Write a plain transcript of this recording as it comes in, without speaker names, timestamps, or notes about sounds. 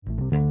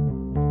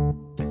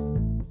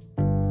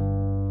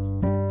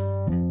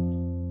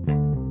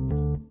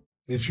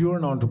If you're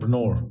an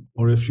entrepreneur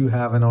or if you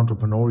have an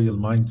entrepreneurial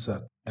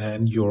mindset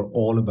and you're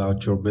all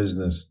about your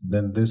business,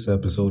 then this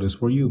episode is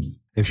for you.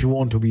 If you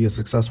want to be a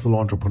successful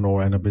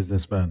entrepreneur and a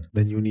businessman,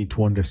 then you need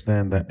to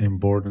understand the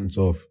importance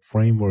of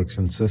frameworks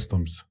and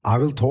systems. I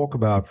will talk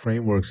about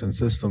frameworks and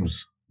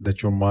systems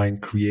that your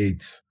mind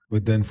creates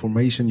with the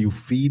information you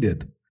feed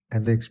it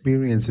and the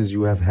experiences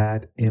you have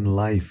had in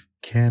life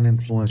can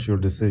influence your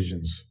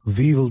decisions.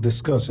 We will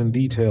discuss in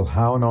detail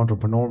how an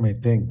entrepreneur may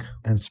think,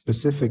 and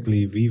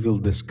specifically we will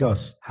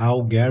discuss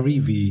how Gary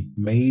Vee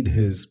made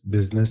his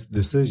business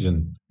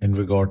decision in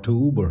regard to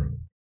Uber.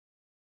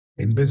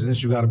 In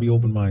business, you got to be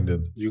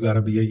open-minded. You got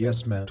to be a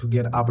yes man. To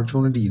get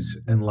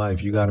opportunities in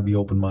life, you got to be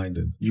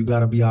open-minded. You got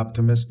to be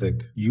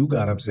optimistic. You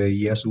got to say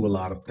yes to a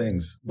lot of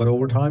things. But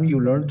over time, you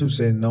learn to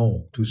say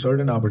no to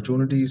certain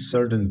opportunities,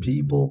 certain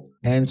people,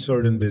 and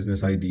certain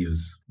business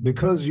ideas.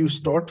 Because you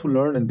start to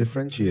learn and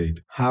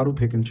differentiate how to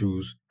pick and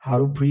choose, how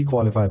to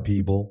pre-qualify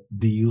people,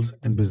 deals,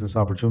 and business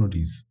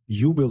opportunities.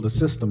 You build a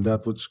system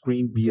that would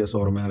screen BS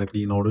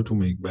automatically in order to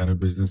make better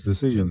business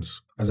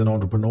decisions. As an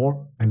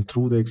entrepreneur, and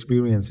through the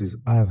experiences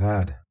I have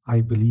had,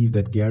 I believe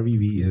that Gary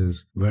Vee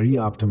is very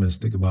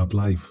optimistic about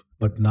life,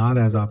 but not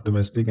as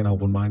optimistic and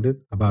open-minded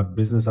about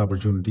business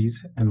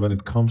opportunities and when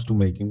it comes to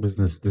making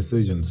business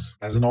decisions.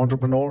 As an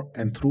entrepreneur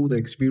and through the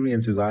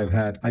experiences I've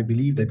had, I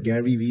believe that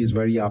Gary Vee is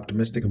very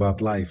optimistic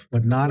about life,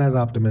 but not as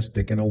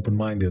optimistic and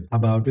open-minded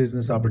about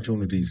business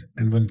opportunities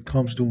and when it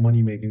comes to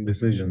money-making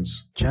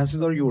decisions.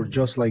 Chances are you are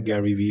just like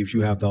Gary Vee if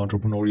you have the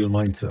entrepreneurial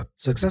mindset.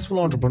 Successful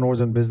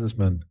entrepreneurs and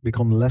businessmen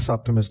become less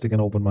optimistic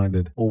and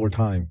open-minded over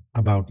time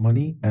about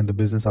money and the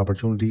business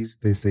opportunities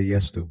they say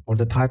yes to, or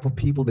the type of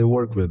people they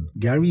work with.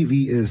 Gary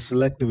Vee is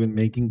selective in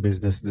making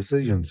business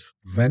decisions.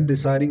 When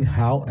deciding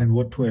how and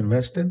what to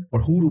invest in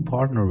or who to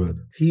partner with,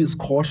 he is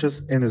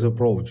cautious in his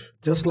approach,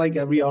 just like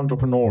every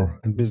entrepreneur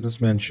and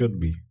businessman should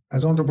be.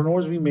 As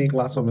entrepreneurs, we make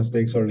lots of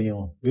mistakes early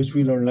on, which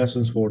we learn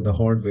lessons for the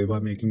hard way by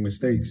making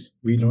mistakes.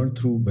 We learn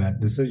through bad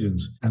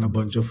decisions and a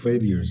bunch of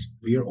failures.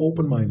 We are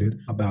open-minded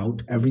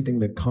about everything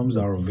that comes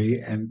our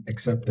way and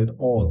accept it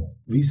all.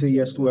 We say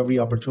yes to every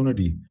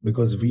opportunity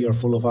because we are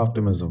full of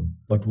optimism.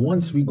 But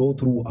once we go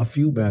through a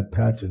few bad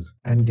patches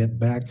and get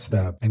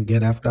backstabbed and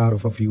get effed out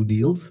of a few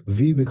deals,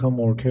 we become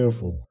more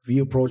careful. We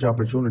approach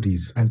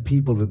opportunities and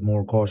people with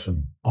more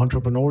caution.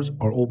 Entrepreneurs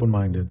are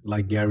open-minded,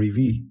 like Gary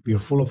Vee. We are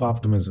full of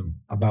optimism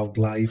about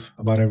life,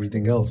 about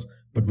everything else.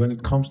 But when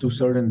it comes to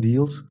certain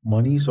deals,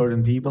 money,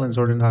 certain people, and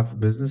certain type of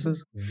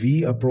businesses,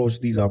 we approach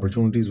these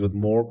opportunities with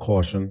more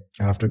caution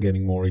after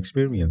getting more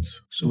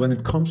experience. So when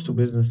it comes to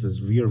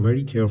businesses, we are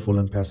very careful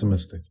and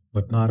pessimistic,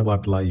 but not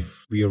about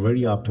life. We are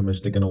very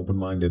optimistic and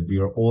open-minded. We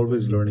are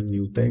always learning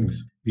new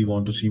things. We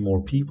want to see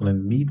more people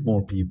and meet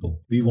more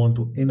people. We want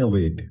to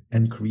innovate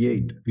and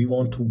create. We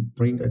want to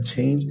bring a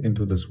change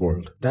into this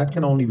world. That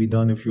can only be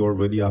done if you are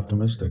really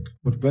optimistic.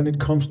 But when it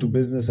comes to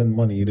business and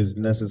money, it is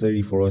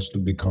necessary for us to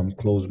become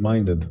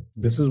closed-minded.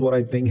 This is what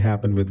I think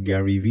happened with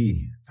Gary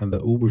Vee and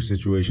the Uber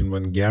situation.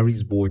 When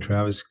Gary's boy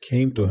Travis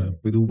came to him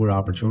with Uber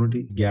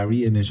opportunity,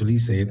 Gary initially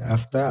said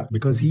F that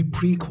because he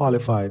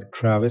pre-qualified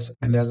Travis.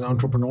 And as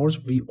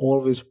entrepreneurs, we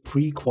always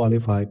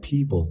pre-qualify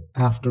people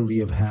after we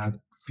have had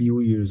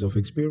few years of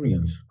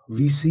experience.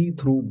 We see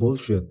through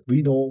bullshit.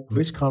 We know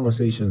which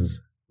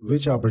conversations,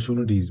 which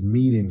opportunities,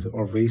 meetings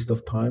are waste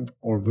of time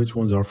or which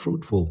ones are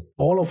fruitful.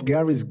 All of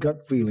Gary's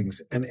gut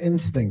feelings and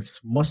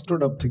instincts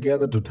mustered up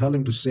together to tell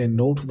him to say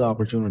no to the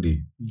opportunity.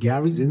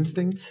 Gary's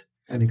instincts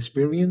and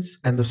experience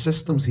and the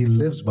systems he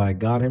lives by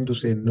got him to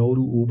say no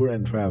to Uber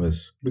and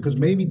Travis. Because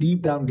maybe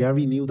deep down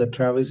Gary knew that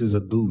Travis is a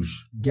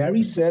douche.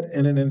 Gary said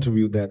in an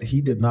interview that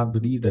he did not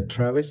believe that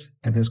Travis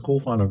and his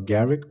co-founder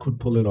Garrett could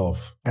pull it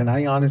off. And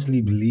I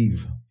honestly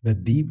believe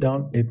that deep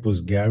down it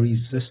was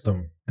Gary's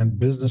system and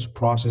business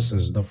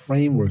processes, the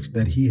frameworks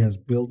that he has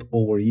built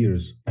over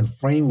years and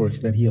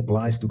frameworks that he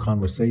applies to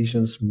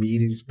conversations,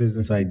 meetings,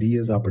 business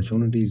ideas,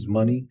 opportunities,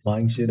 money,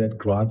 buying shit at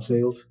garage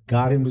sales,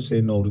 got him to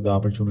say no to the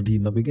opportunity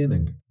in the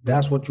beginning.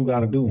 That's what you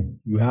gotta do.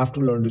 You have to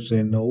learn to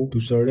say no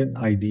to certain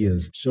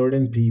ideas,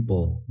 certain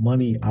people,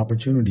 money,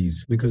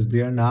 opportunities, because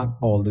they're not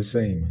all the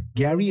same.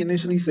 Gary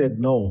initially said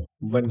no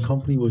when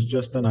company was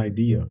just an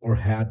idea or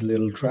had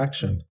little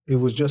traction. It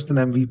was just an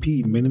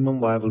MVP,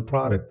 minimum viable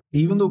product.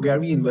 Even though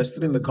Gary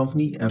invested in the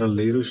company at a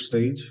later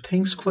stage,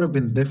 things could have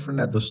been different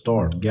at the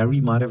start.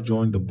 Gary might have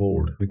joined the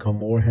board, become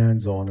more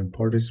hands-on and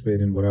participate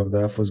in whatever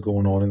the F was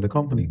going on in the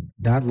company.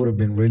 That would have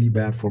been really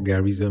bad for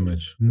Gary's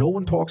image. No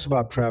one talks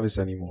about Travis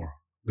anymore,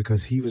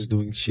 because he was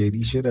doing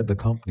shady shit at the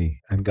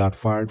company and got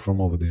fired from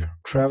over there.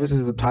 Travis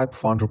is the type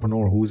of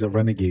entrepreneur who is a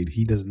renegade.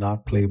 He does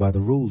not play by the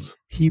rules.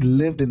 He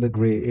lived in the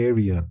gray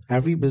area.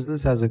 Every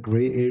business has a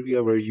gray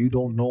area where you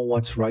don't know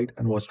what's right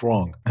and what's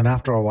wrong. And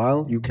after a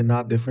while, you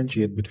cannot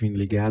differentiate between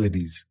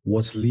legalities,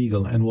 what's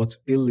legal and what's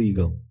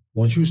illegal.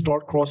 Once you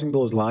start crossing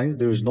those lines,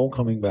 there is no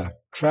coming back.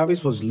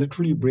 Travis was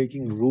literally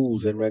breaking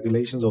rules and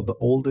regulations of the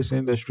oldest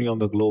industry on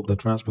the globe, the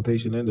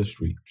transportation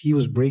industry. He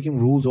was breaking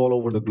rules all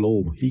over the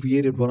globe. He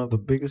created one of the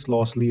biggest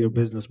loss leader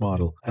business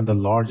model and the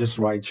largest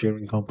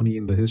ride-sharing company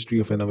in the history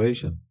of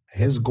innovation.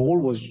 His goal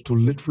was to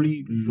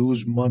literally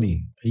lose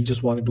money. He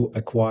just wanted to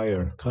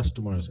acquire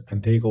customers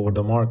and take over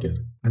the market.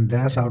 And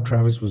that's how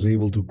Travis was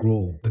able to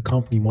grow the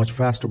company much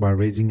faster by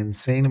raising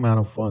insane amount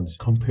of funds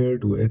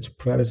compared to its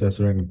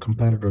predecessor and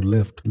competitor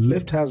Lyft.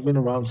 Lyft has been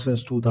around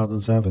since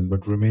 2007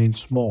 but remained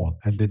small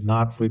and did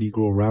not really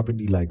grow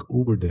rapidly like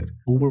Uber did.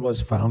 Uber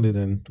was founded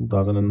in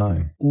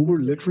 2009.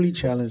 Uber literally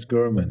challenged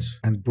governments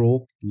and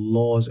broke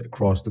laws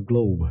across the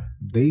globe.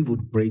 They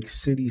would break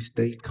city,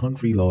 state,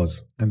 country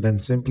laws and then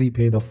simply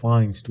pay the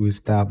fines to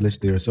establish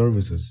their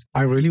services.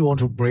 I really want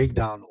to break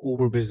down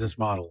Uber business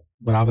model,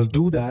 but I will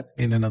do that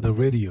in another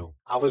video.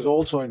 I was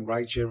also in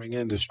ride-sharing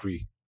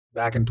industry.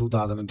 Back in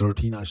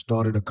 2013, I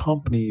started a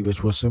company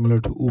which was similar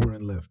to Uber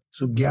and Lyft.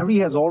 So Gary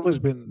has always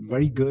been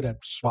very good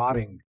at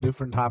spotting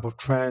different type of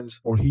trends,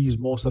 or he's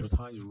most of the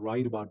times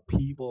right about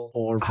people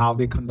or how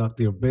they conduct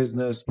their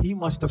business. He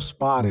must have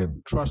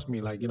spotted, trust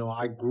me,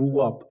 I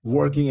grew up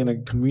working in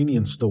a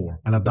convenience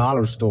store and a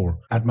dollar store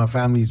at my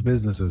family's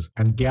businesses.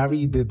 And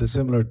Gary did the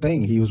similar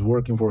thing. He was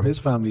working for his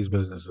family's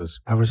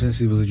businesses ever since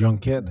he was a young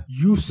kid.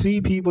 You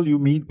see people, you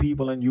meet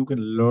people, and you can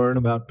learn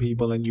about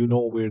people and you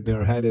know where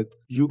they're headed.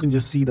 You can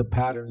just see the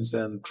patterns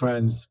and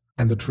trends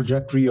and the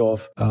trajectory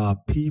of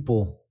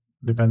people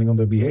depending on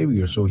their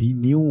behavior. So he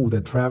knew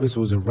that Travis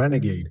was a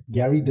renegade.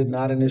 Gary did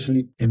not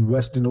initially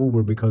invest in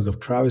Uber because of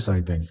Travis, I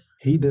think.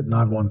 He did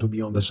not want to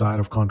be on the side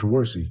of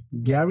controversy.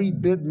 Gary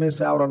did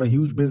miss out on a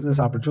huge business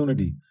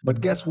opportunity. But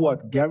guess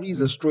what? Gary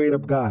is a straight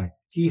up guy.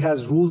 He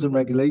has rules and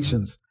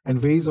regulations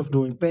and ways of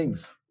doing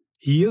things.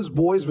 He is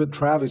boys with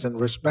Travis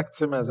and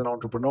respects him as an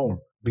entrepreneur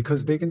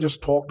because they can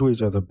just talk to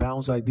each other,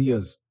 bounce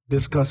ideas,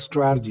 discuss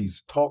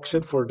strategies, talk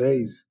shit for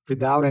days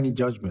without any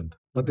judgment.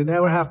 But they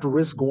never have to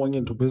risk going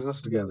into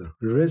business together,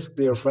 risk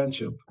their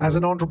friendship. As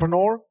an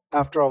entrepreneur,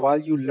 after a while,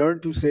 you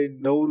learn to say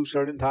no to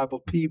certain type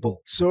of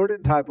people,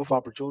 certain type of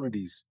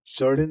opportunities,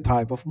 certain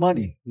type of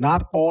money.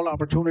 Not all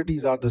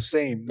opportunities are the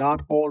same.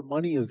 Not all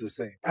money is the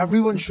same.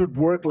 Everyone should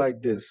work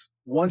like this.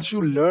 Once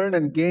you learn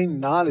and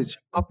gain knowledge,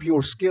 up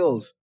your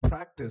skills,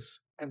 practice,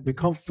 and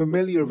become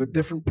familiar with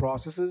different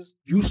processes,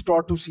 you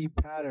start to see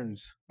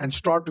patterns and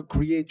start to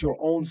create your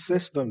own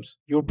systems,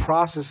 your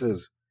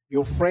processes,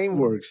 your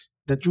frameworks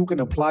that you can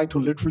apply to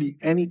literally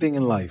anything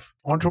in life.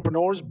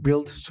 Entrepreneurs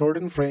build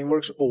certain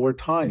frameworks over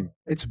time.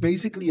 It's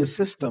basically a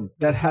system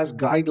that has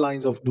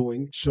guidelines of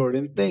doing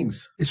certain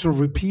things. It's a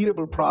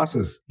repeatable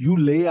process. You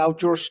lay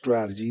out your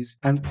strategies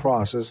and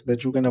process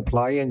that you can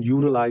apply and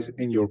utilize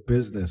in your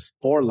business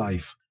or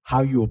life.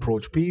 How you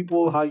approach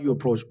people, how you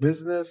approach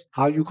business,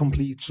 how you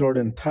complete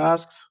certain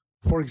tasks.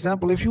 For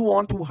example, if you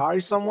want to hire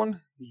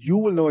someone, you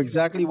will know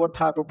exactly what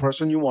type of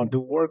person you want to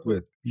work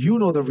with. You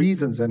know the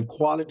reasons and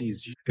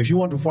qualities. If you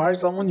want to fire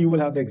someone, you will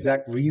have the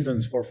exact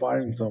reasons for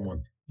firing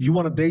someone. You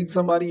want to date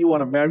somebody, you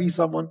want to marry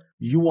someone,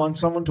 you want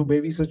someone to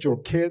babysit your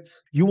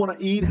kids, you want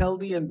to eat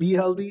healthy and be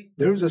healthy,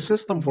 there's a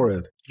system for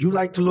it. You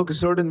like to look a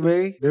certain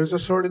way, there's a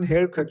certain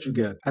haircut you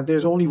get, and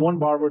there's only one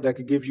barber that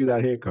can give you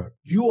that haircut.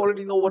 You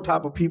already know what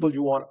type of people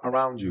you want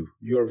around you.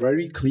 You're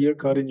very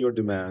clear-cut in your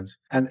demands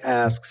and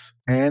asks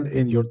and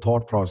in your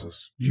thought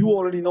process. You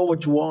already know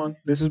what you want.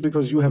 This is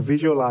because you have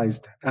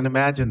visualized and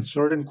imagined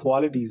certain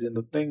qualities in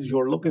the things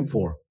you're looking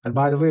for. And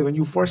by the way, when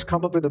you first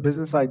come up with a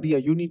business idea,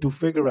 you need to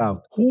figure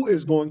out who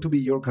is going to be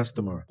your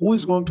customer, who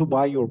is going to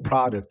buy your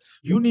products.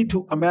 You need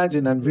to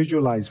imagine and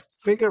visualize,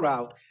 figure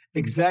out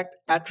exact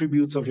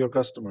attributes of your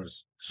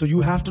customers. So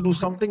you have to do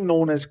something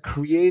known as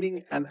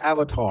creating an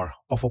avatar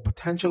of a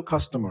potential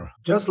customer.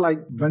 Just like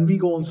when we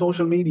go on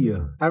social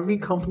media, every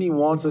company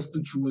wants us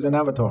to choose an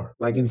avatar,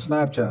 like in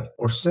Snapchat.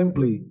 Or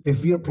simply,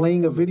 if we are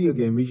playing a video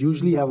game, we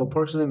usually have a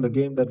person in the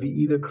game that we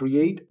either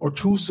create or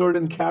choose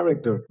certain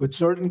character with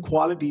certain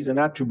qualities and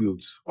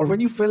attributes. Or when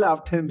you fill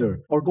out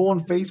Tinder or go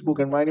on Facebook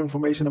and write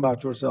information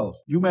about yourself,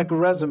 you make a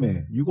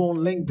resume, you go on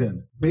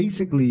LinkedIn.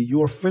 Basically,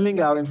 you are filling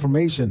out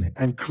information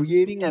and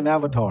creating an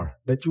avatar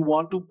that you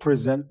want to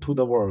present to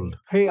the world.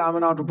 Hey, I'm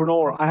an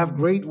entrepreneur. I have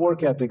great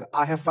work ethic.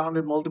 I have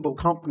founded multiple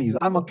companies.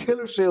 I'm a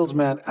killer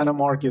salesman and a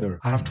marketer.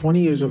 I have 20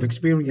 years of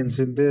experience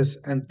in this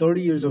and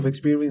 30 years of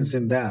experience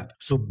in that.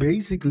 So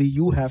basically,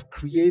 you have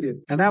created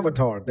an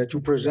avatar that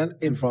you present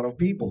in front of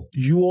people.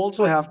 You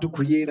also have to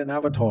create an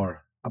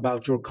avatar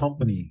about your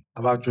company,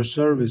 about your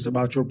service,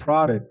 about your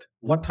product,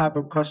 what type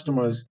of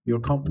customers your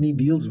company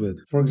deals with.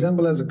 For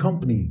example, as a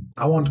company,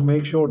 I want to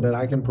make sure that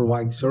I can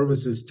provide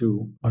services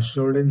to a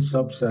certain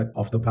subset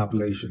of the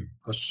population,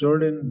 a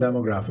certain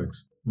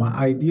demographics. My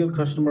ideal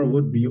customer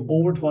would be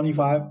over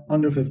 25,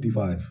 under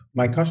 55.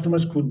 My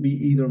customers could be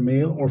either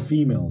male or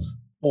females,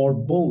 or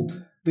both.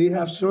 They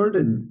have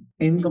certain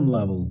income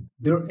level.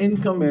 Their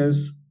income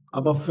is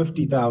above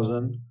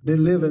 50,000. They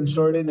live in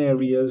certain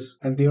areas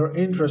and they are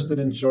interested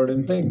in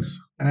certain things.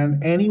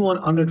 And anyone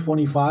under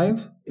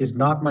 25 is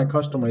not my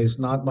customer, it's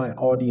not my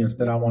audience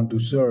that I want to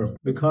serve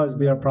because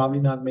they are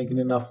probably not making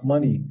enough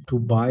money to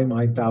buy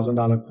my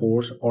 $1,000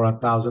 course or a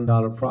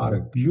 $1,000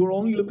 product. You're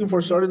only looking for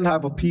certain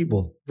type of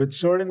people with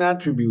certain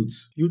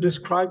attributes. You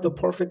describe the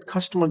perfect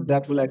customer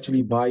that will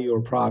actually buy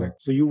your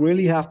product. So you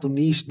really have to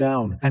niche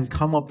down and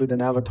come up with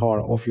an avatar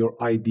of your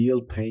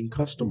ideal paying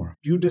customer.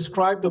 You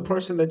describe the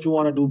person that you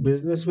want to do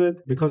business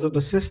with because of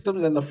the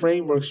systems and the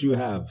frameworks you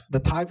have. The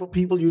type of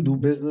people you do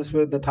business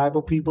with, the type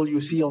of people you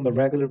see on the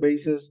regular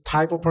basis,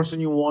 type of person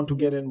you want to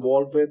get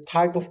involved with,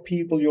 type of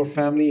people your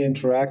family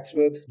interacts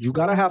with. You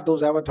gotta have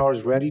those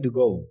avatars ready to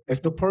go.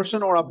 If the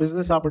person or a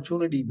business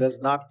opportunity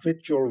does not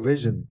fit your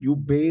vision, you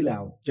bail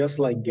out, just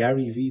like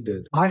Gary Vee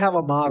did. I have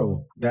a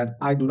motto that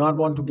I do not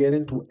want to get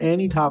into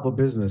any type of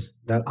business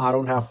that I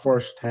don't have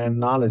first-hand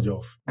knowledge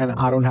of and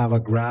I don't have a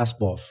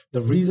grasp of.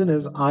 The reason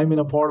is I'm in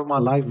a part of my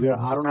life where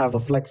I don't have the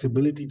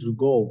flexibility to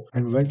go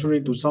and venture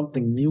into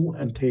something new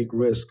and take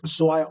risks.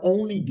 So I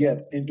only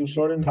get into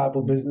certain type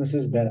of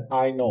businesses that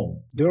I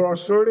know. There are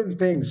certain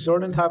things,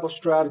 certain type of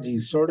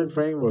strategies, certain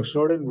frameworks,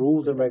 certain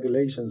rules and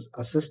regulations,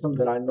 a system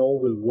that I know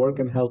will work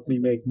and help me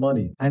make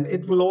money. And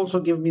it will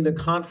also give me the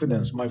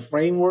confidence. My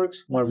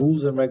frameworks, my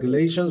rules and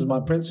regulations, my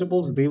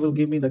principles, they will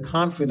give me the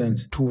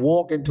confidence to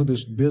walk into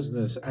this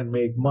business and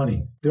make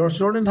money. There are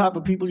certain type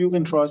of people you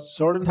can trust,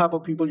 certain type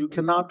of people you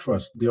cannot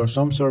trust. There are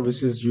some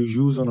services you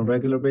use on a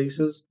regular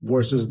basis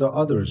versus the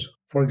others.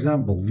 For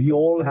example, we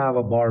all have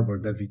a barber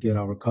that we get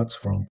our cuts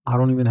from. I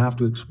don't even have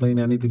to explain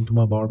anything to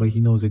my barber. He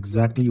knows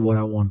exactly what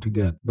I want to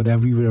get. But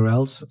everywhere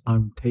else,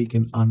 I'm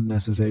taking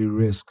unnecessary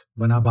risk.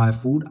 When I buy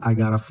food, I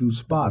got a few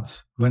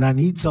spots. When I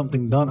need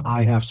something done,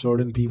 I have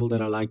certain people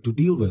that I like to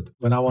deal with.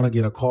 When I want to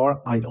get a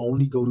car, I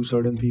only go to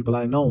certain people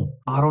I know.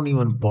 I don't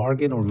even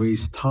bargain or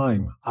waste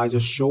time. I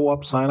just show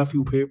up, sign a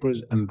few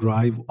papers, and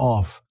drive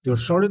off. There are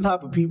certain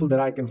type of people that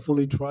I can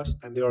fully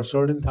trust, and there are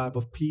certain type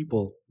of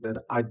people that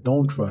I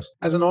don't trust.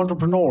 As an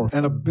entrepreneur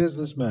and a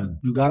businessman,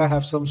 you gotta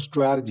have some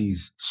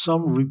strategies,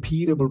 some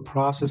repeatable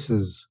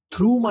processes.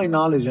 Through my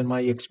knowledge and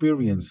my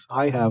experience,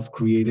 I have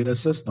created a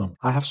system.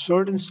 I have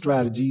certain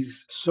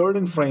strategies,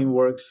 certain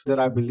frameworks that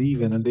I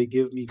believe in, and they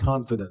give me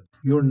confidence.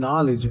 Your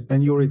knowledge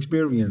and your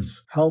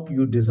experience help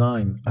you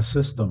design a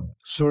system,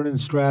 certain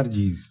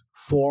strategies,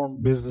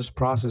 form business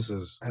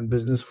processes and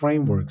business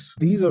frameworks.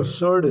 These are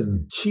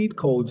certain cheat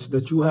codes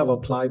that you have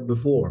applied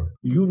before.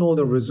 You know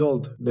the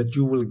result that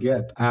you will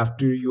get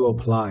after you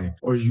apply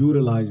or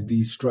utilize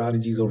these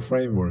strategies or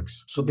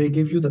frameworks. So they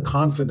give you the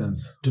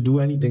confidence to do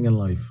anything in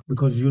life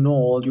because you know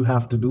all you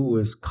have to do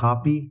is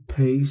copy,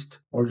 paste,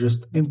 or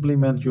just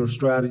implement your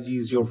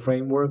strategies, your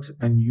frameworks,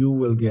 and you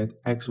will get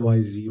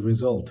XYZ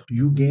result.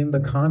 You gain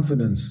the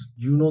confidence.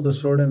 You know the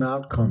certain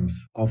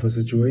outcomes of a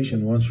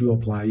situation once you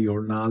apply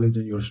your knowledge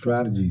and your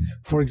strategies.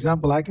 For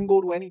example, I can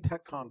go to any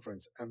tech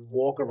conference and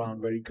walk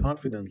around very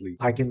confidently.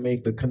 I can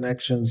make the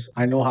connections.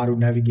 I know how to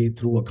navigate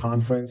through a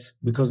conference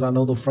because I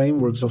know the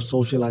frameworks of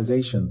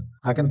socialization.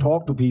 I can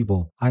talk to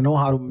people. I know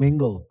how to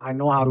mingle. I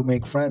know how to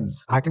make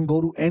friends. I can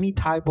go to any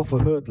type of a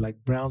hood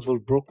like Brownsville,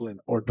 Brooklyn,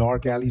 or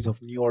dark alleys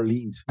of New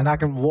Orleans, and I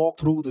can walk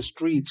through the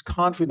streets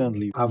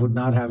confidently. I would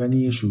not have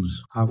any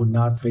issues. I would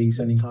not face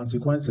any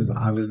consequences.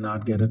 I will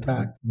not get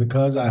attacked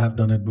because I have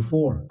done it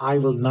before. I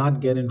will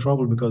not get in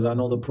trouble because I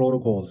know the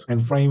protocols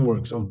and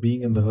frameworks of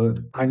being in the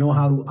hood. I know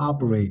how to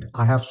operate.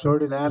 I have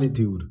certain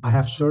attitude. I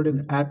have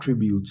certain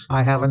attributes.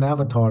 I have an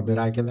avatar that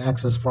I can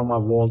access from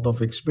a vault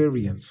of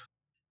experience.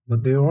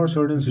 But there are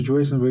certain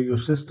situations where your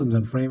systems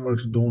and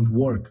frameworks don't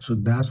work. So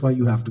that's why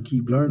you have to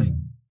keep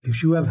learning.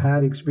 If you have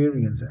had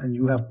experience and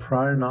you have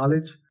prior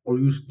knowledge, or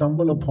you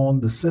stumble upon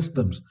the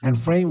systems and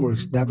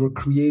frameworks that were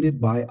created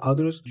by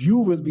others, you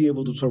will be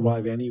able to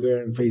survive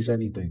anywhere and face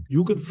anything.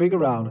 You can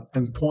figure out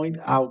and point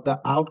out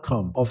the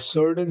outcome of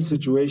certain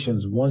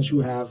situations once you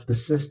have the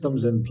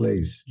systems in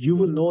place. You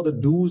will know the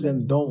do's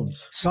and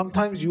don'ts.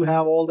 Sometimes you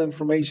have all the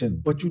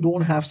information, but you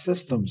don't have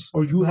systems,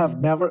 or you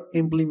have never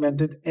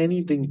implemented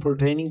anything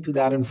pertaining to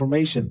that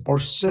information or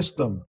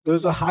system.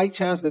 There's a high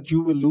chance that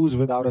you will lose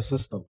without a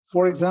system.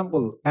 For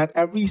example, at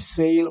every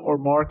sale or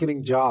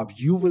marketing job,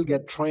 you will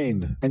get trained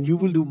and you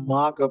will do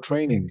mock-up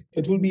training.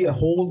 It will be a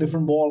whole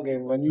different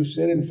ballgame when you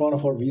sit in front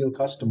of a real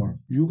customer.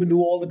 You can do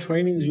all the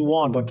trainings you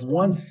want, but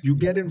once you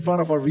get in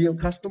front of a real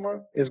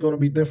customer, it's going to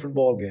be a different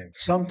ballgame.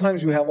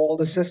 Sometimes you have all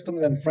the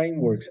systems and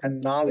frameworks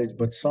and knowledge,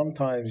 but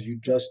sometimes you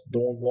just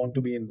don't want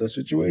to be in the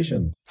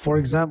situation. For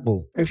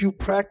example, if you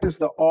practice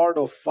the art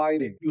of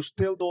fighting, you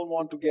still don't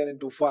want to get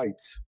into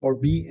fights or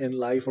be in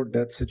life or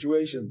death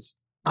situations.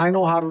 I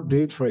know how to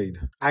day trade.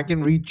 I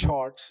can read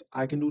charts.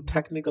 I can do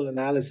technical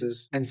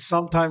analysis. And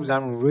sometimes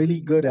I'm really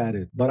good at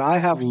it. But I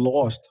have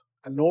lost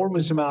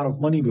enormous amount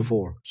of money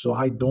before. So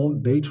I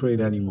don't day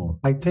trade anymore.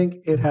 I think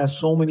it has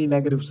so many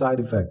negative side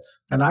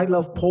effects. And I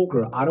love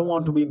poker. I don't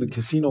want to be in the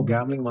casino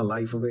gambling my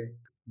life away.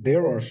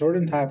 There are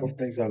certain type of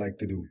things I like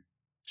to do.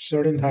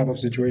 Certain type of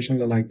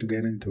situations I like to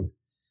get into.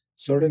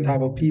 Certain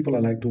type of people I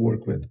like to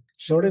work with.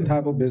 Certain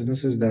type of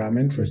businesses that I'm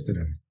interested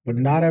in. But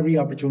not every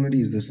opportunity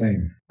is the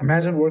same.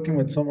 Imagine working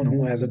with someone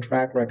who has a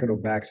track record of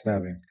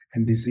backstabbing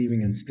and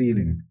deceiving and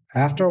stealing.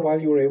 After a while,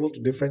 you are able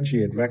to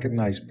differentiate,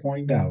 recognize,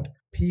 point out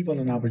people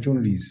and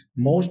opportunities.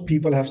 Most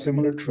people have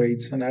similar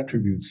traits and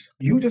attributes.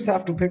 You just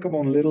have to pick up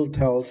on little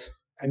tells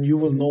and you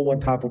will know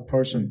what type of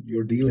person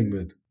you're dealing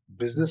with.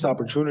 Business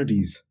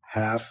opportunities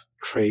have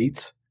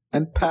traits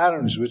and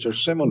patterns which are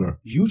similar.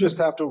 You just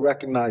have to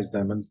recognize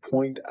them and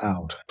point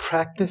out.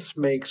 Practice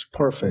makes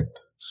perfect.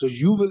 So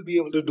you will be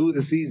able to do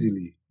this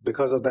easily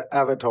because of the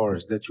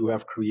avatars that you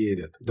have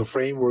created, the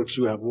frameworks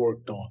you have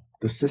worked on,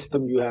 the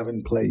system you have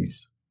in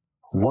place.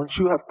 Once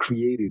you have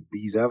created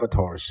these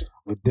avatars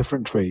with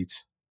different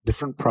traits,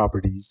 different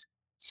properties,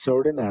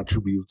 certain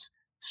attributes,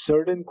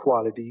 certain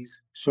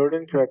qualities,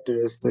 certain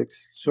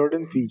characteristics,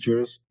 certain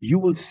features, you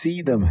will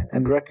see them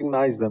and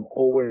recognize them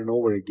over and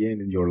over again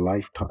in your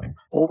lifetime.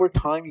 Over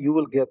time, you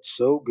will get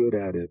so good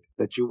at it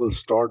that you will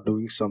start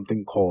doing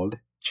something called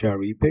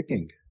cherry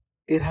picking.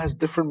 It has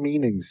different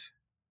meanings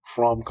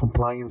from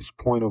compliance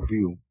point of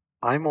view.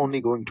 I'm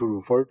only going to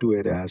refer to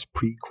it as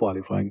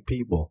pre-qualifying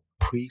people,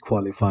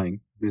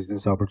 pre-qualifying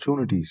business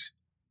opportunities,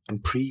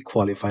 and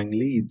pre-qualifying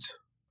leads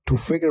to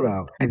figure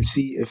out and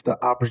see if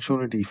the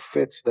opportunity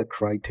fits the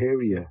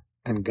criteria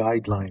and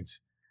guidelines,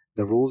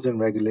 the rules and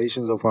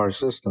regulations of our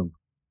system.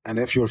 And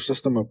if your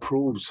system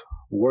approves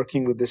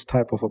working with this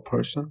type of a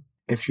person,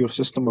 if your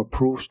system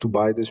approves to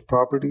buy this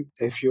property,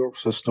 if your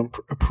system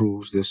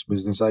approves this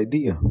business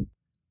idea.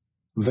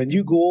 When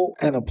you go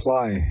and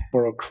apply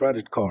for a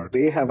credit card,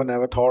 they have an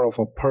avatar of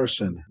a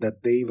person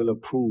that they will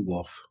approve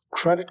of.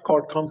 Credit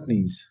card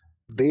companies,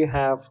 they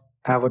have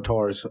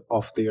avatars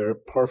of their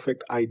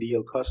perfect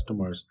ideal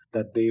customers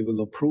that they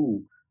will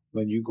approve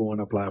when you go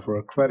and apply for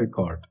a credit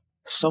card.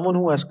 Someone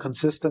who has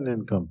consistent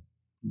income,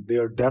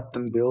 their debt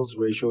and bills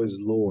ratio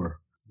is lower,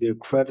 their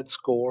credit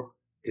score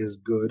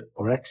is good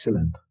or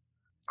excellent.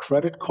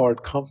 Credit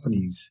card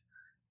companies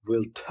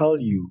will tell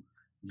you,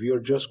 we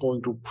are just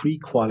going to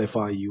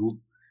pre-qualify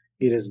you.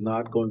 It is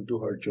not going to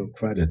hurt your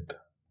credit.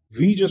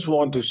 We just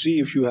want to see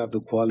if you have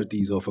the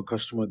qualities of a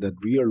customer that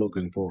we are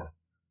looking for.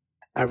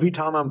 Every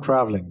time I'm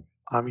traveling,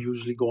 I'm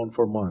usually gone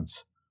for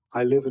months.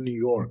 I live in New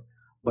York,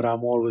 but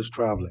I'm always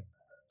traveling.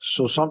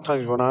 So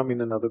sometimes when I'm in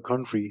another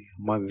country,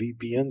 my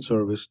VPN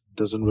service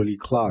doesn't really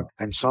clock.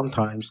 And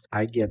sometimes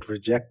I get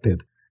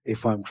rejected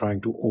if I'm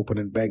trying to open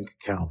a bank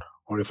account,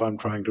 or if I'm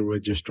trying to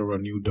register a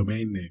new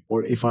domain name,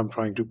 or if I'm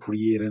trying to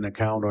create an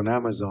account on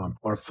Amazon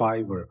or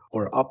Fiverr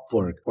or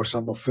Upwork or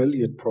some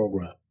affiliate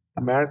program.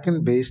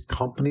 American-based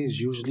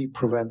companies usually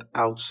prevent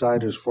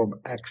outsiders from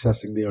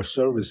accessing their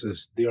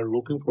services. They are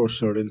looking for a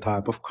certain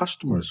type of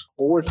customers.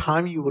 Over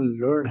time, you will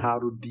learn how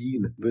to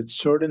deal with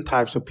certain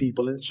types of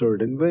people in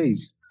certain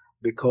ways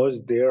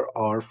because there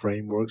are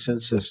frameworks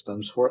and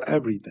systems for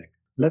everything.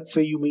 Let's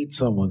say you meet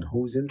someone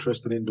who is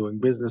interested in doing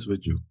business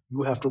with you.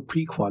 You have to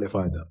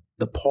pre-qualify them.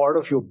 The part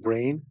of your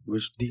brain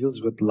which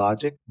deals with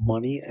logic,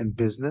 money, and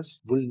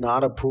business will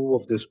not approve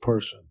of this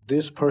person.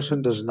 This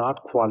person does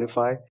not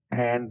qualify,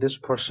 and this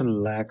person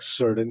lacks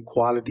certain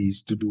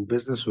qualities to do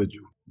business with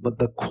you. But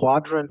the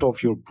quadrant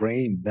of your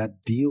brain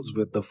that deals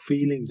with the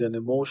feelings and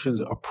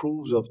emotions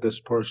approves of this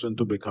person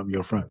to become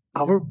your friend.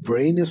 Our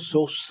brain is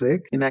so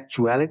sick. In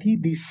actuality,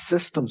 these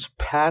systems,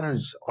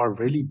 patterns are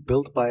really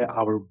built by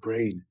our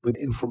brain with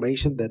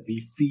information that we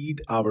feed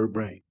our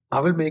brain. I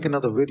will make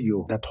another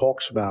video that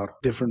talks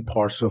about different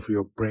parts of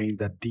your brain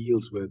that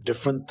deals with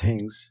different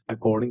things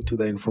according to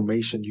the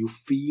information you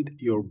feed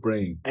your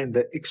brain and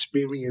the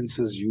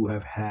experiences you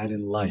have had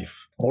in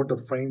life, or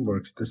the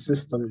frameworks, the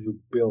systems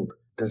you build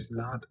does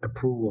not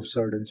approve of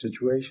certain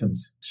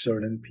situations,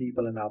 certain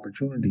people and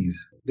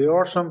opportunities. There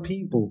are some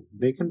people,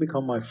 they can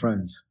become my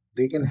friends.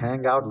 They can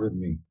hang out with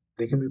me.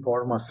 They can be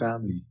part of my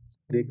family.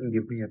 They can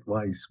give me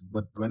advice,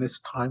 but when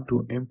it's time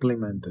to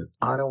implement it,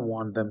 I don't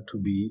want them to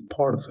be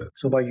part of it.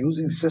 So by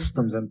using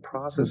systems and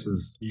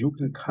processes, you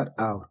can cut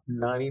out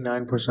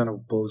 99%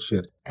 of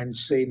bullshit and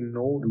say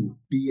no to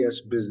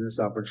BS business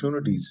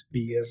opportunities,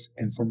 BS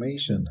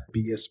information,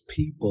 BS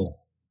people.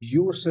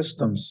 Your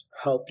systems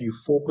help you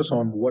focus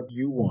on what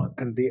you want,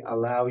 and they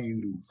allow you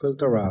to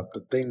filter out the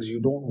things you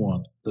don't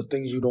want, the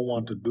things you don't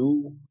want to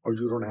do or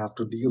you don't have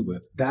to deal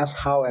with. That's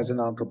how, as an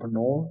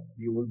entrepreneur,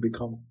 you will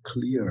become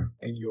clear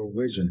in your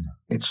vision.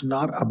 It's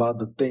not about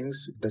the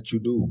things that you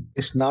do.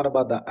 It's not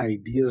about the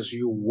ideas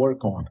you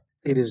work on.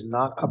 It is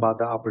not about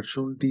the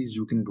opportunities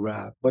you can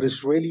grab, but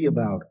it's really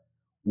about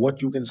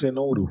what you can say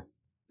no to.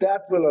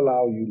 That will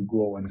allow you to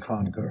grow and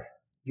conquer.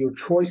 Your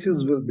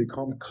choices will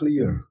become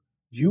clear.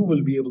 You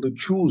will be able to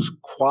choose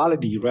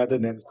quality rather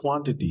than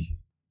quantity.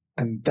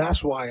 And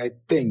that's why I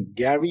think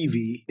Gary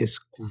Vee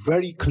is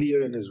very clear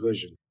in his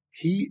vision.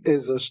 He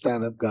is a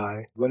stand-up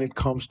guy when it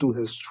comes to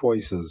his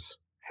choices,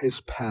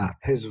 his path,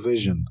 his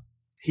vision.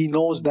 He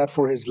knows that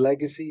for his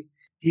legacy,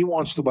 he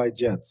wants to buy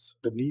Jets,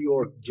 the New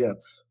York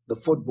Jets, the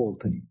football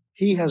team.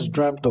 He has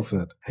dreamt of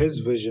it.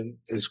 His vision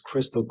is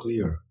crystal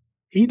clear.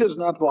 He does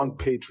not want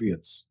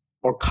Patriots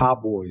or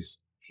Cowboys.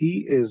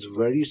 He is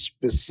very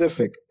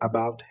specific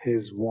about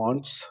his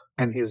wants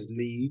and his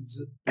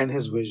needs and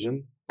his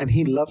vision And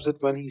he loves it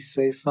when he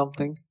says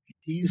something.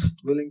 He's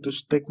willing to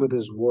stick with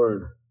his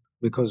word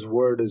because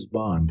word is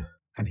bond.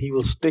 And he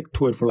will stick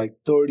to it for like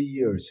 30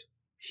 years.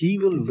 He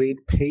will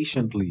wait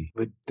patiently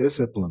with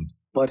discipline,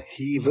 but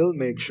he will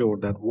make sure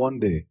that one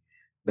day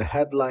the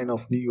headline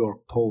of New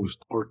York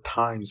Post or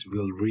Times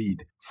will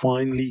read,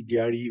 "Finally,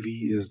 Gary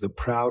Vee is the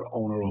proud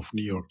owner of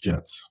New York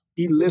Jets."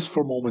 He lives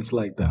for moments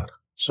like that.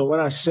 So when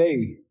I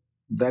say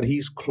that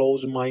he's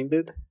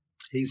close-minded,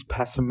 he's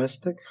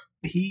pessimistic,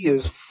 he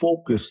is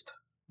focused.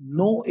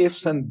 No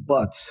ifs and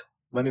buts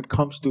when it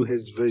comes to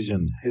his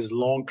vision, his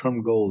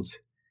long-term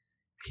goals.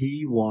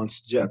 He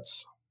wants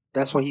Jets.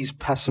 That's why he's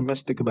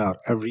pessimistic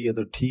about every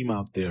other team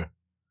out there,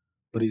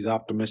 but he's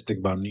optimistic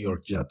about New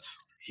York Jets.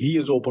 He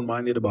is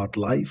open-minded about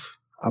life,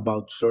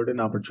 about certain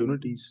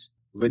opportunities.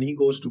 When he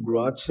goes to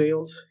garage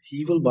sales,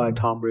 he will buy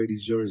Tom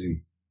Brady's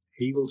jersey.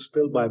 He will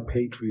still buy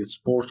Patriot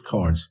sports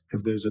cars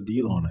if there's a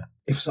deal on it.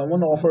 If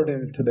someone offered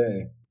him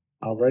today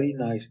a very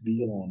nice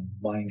deal on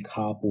buying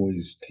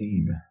Cowboys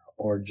team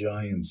or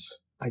Giants,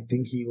 I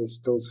think he will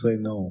still say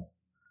no.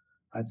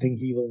 I think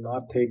he will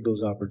not take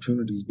those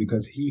opportunities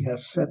because he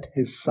has set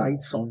his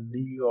sights on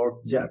New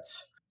York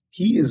Jets.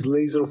 He is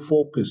laser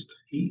focused.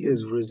 He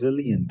is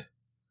resilient.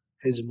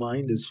 His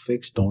mind is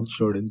fixed on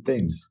certain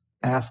things.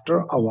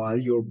 After a while,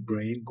 your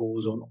brain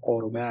goes on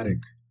automatic.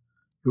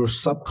 Your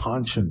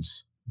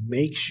subconscious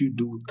makes you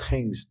do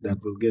things that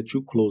will get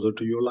you closer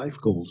to your life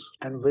goals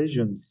and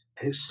visions.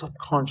 His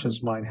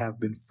subconscious mind have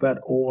been fed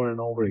over and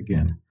over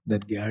again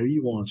that Gary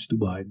wants to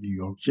buy New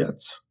York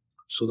Jets.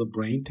 So the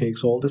brain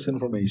takes all this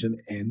information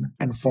in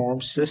and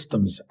forms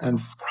systems and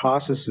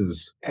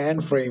processes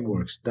and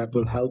frameworks that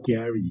will help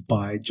Gary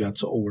buy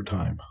Jets over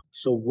time.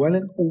 So when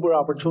an Uber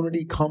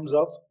opportunity comes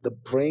up, the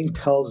brain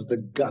tells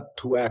the gut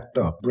to act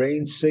up.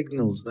 Brain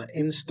signals the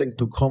instinct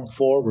to come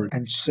forward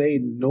and say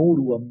no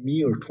to a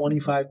mere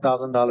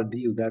 $25,000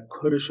 deal that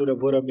coulda, shoulda,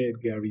 woulda made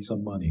Gary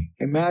some money.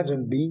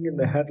 Imagine being in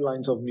the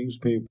headlines of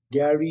newspaper.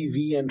 Gary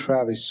Vee and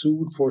Travis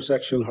sued for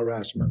sexual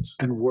harassments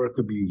and work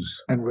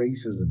abuse and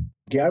racism.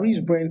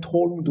 Gary's brain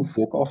told him to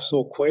fuck off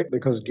so quick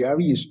because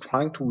Gary is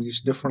trying to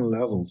reach different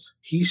levels.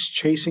 He's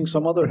chasing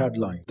some other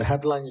headline. The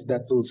headlines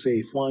that will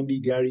say, "Finally,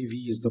 Gary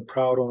Vee is the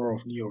proud owner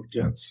of New York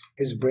Jets."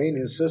 His brain,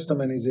 his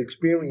system, and his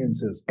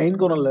experiences ain't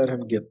gonna let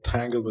him get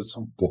tangled with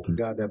some fucking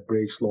guy that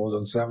breaks laws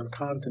on 7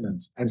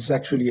 continents and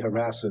sexually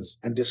harasses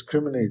and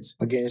discriminates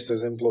against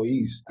his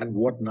employees and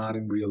whatnot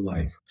in real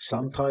life.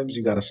 Sometimes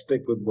you gotta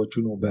stick with what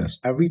you know best.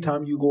 Every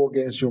time you go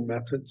against your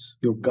methods,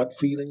 your gut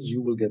feelings,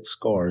 you will get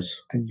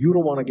scars. And you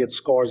don't want to get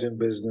scars in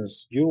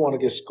business. You don't want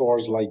to get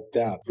scars like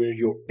that where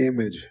your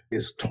image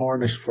is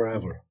tarnished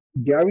forever.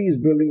 Gary is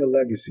building a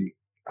legacy.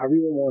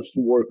 Everyone wants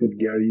to work with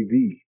Gary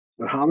Vee.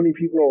 But how many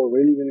people are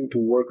really willing to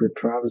work with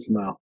Travis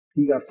now?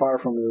 He got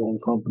fired from his own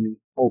company.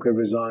 Okay,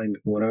 resigned,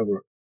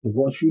 whatever. But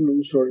once you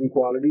lose certain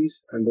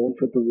qualities and don't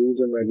fit the rules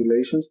and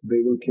regulations,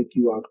 they will kick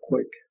you out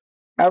quick.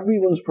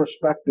 Everyone's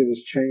perspective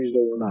is changed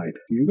overnight.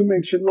 You can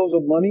make shitloads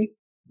of money,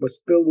 but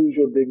still lose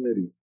your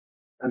dignity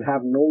and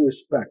have no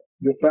respect.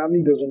 Your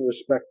family doesn't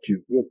respect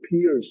you. Your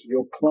peers,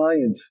 your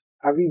clients,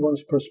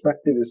 everyone's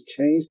perspective is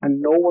changed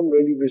and no one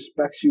really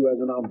respects you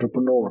as an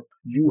entrepreneur.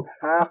 You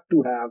have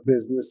to have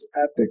business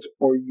ethics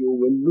or you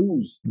will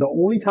lose. The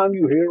only time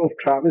you hear of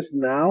Travis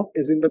now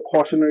is in the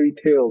cautionary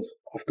tales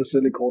of the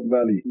Silicon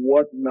Valley,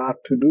 what not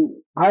to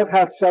do. I've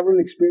had several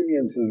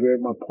experiences where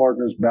my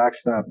partners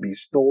backstabbed me,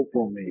 stole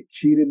from me,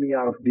 cheated me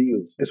out of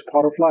deals. It's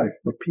part of life.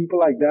 But people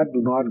like that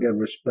do not get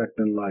respect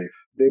in life.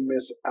 They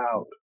miss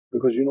out.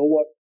 Because you know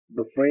what?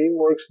 The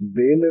frameworks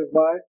they live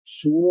by,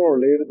 sooner or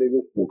later they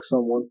will fuck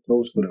someone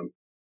close to them.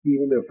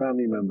 Even their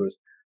family members,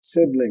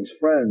 siblings,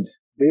 friends,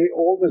 they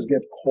always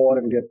get caught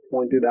and get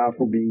pointed out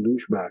for being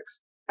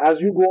douchebags.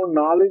 As you grow in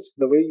knowledge,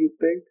 the way you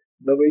think,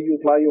 the way you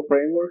apply your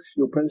frameworks,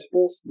 your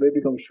principles, they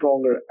become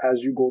stronger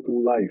as you go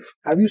through life.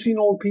 Have you seen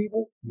old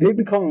people? They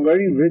become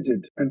very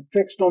rigid and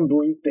fixed on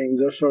doing things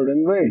a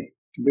certain way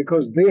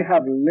because they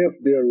have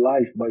lived their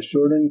life by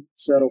certain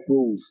set of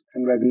rules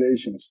and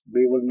regulations.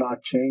 They will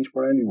not change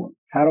for anyone.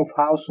 Head of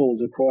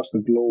households across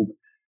the globe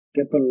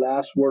get the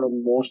last word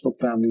on most of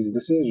families'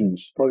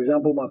 decisions. For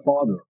example, my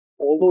father.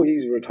 Although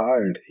he's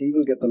retired, he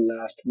will get the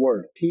last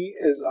word. He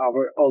is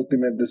our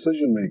ultimate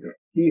decision maker.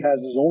 He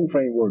has his own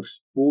frameworks,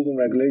 rules and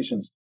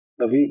regulations.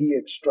 The way he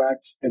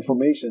extracts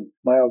information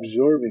by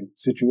observing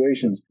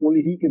situations,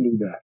 only he can do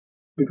that.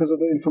 Because of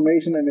the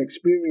information and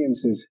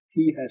experiences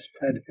he has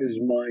fed his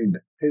mind.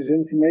 His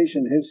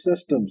information, his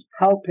systems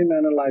help him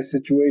analyze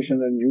situations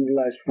and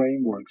utilize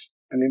frameworks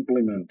and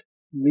implement.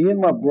 Me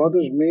and my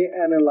brothers may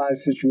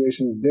analyze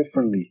situations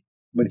differently,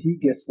 but he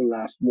gets the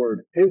last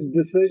word. His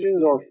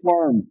decisions are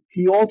firm.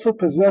 He also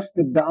possesses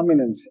the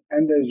dominance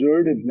and the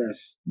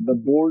assertiveness, the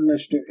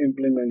boldness to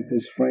implement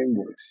his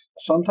frameworks.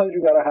 Sometimes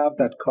you gotta have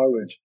that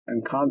courage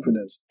and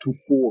confidence to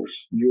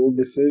force your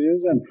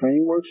decisions and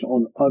frameworks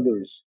on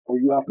others, or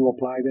you have to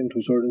apply them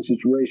to certain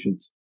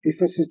situations.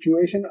 If a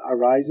situation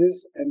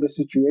arises and the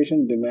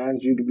situation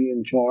demands you to be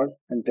in charge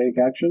and take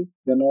action,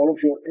 then all of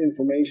your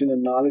information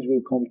and knowledge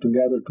will come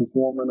together to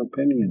form an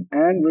opinion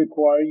and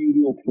require you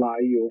to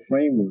apply your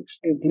frameworks,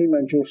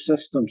 implement your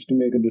systems to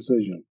make a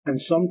decision. And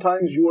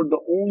sometimes you are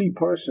the only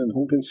person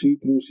who can see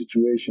through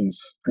situations,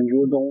 and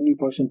you are the only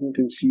person who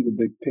can see the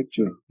big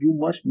picture. You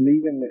must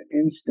believe in the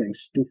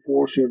instincts to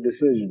force your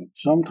decision.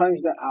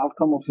 Sometimes the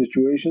outcome of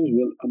situations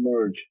will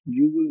emerge.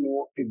 You will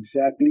know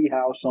exactly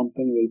how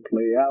something will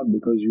play out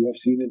because you have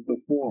seen it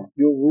before.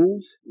 Your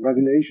rules,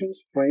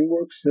 regulations,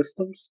 frameworks,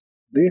 systems,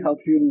 they help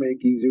you to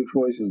make easier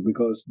choices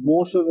because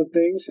most of the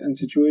things and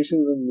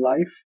situations in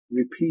life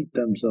repeat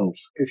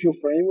themselves. If your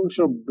frameworks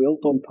are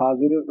built on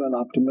positive and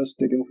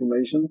optimistic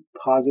information,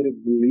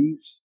 positive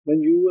beliefs,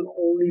 then you will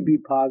only be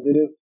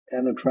positive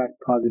and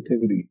attract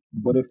positivity.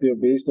 But if they're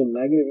based on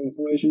negative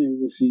information, you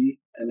will see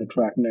and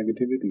attract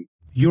negativity.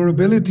 Your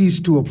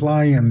abilities to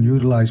apply and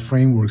utilize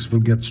frameworks will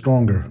get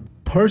stronger.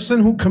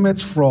 Person who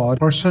commits fraud,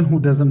 person who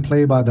doesn't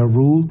play by the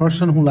rule,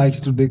 person who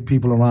likes to dig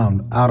people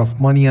around out of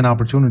money and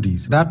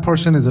opportunities, that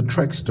person is a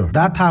trickster.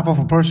 That type of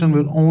a person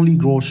will only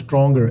grow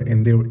stronger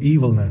in their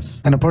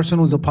evilness. And a person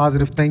who's a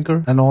positive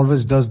thinker and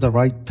always does the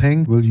right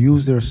thing will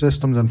use their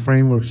systems and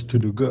frameworks to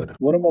do good.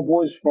 One of my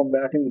boys from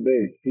back in the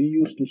day, he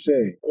used to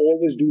say,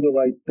 always do the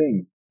right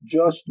thing.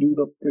 Just do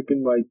the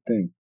freaking right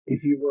thing.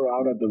 If you were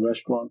out at the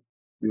restaurant,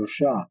 you're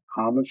shocked.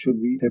 How much should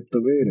we tip the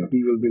waiter?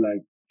 He will be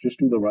like, just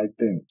do the right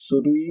thing.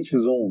 So to each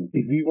his own.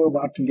 If we were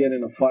about to get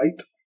in a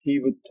fight, he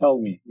would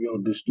tell me,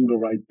 just do the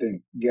right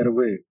thing. Get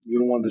away. You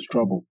don't want this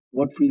trouble.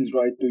 What feels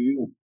right to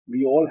you?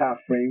 We all have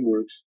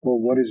frameworks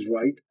for what is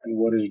right and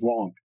what is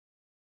wrong.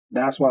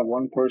 That's why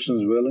one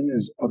person's villain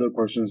is other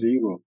person's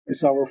hero.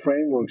 It's our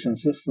frameworks and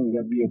systems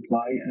that we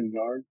apply and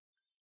guard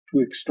to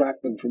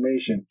extract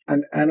information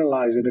and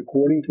analyze it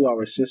according to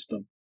our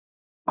system,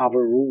 our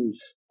rules,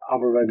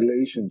 our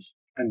regulations,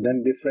 and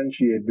then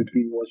differentiate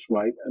between what's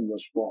right and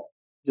what's wrong.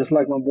 Just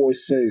like my boy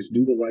says,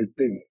 do the right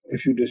thing.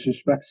 If you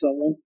disrespect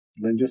someone,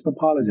 then just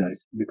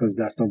apologize because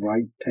that's the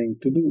right thing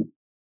to do.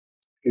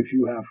 If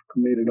you have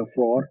committed a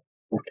fraud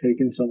or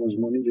taken someone's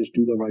money, just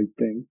do the right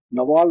thing.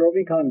 Nawal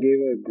Ravikant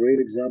gave a great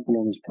example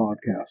on his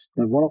podcast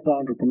that one of the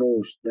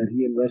entrepreneurs that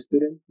he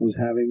invested in was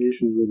having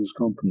issues with his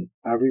company.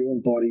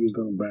 Everyone thought he was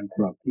going to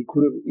bankrupt. He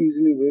could have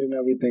easily written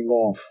everything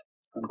off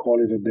and call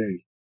it a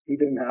day. He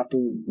didn't have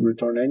to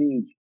return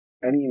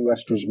any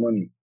investor's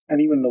money. And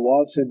even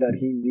Nawal said that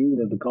he knew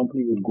that the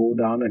company would go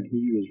down and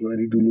he was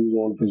ready to lose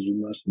all of his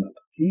investment.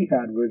 He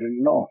had written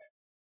it off.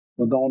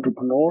 But the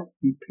entrepreneur,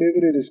 he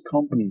pivoted his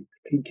company.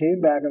 He came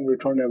back and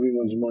returned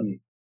everyone's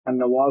money. And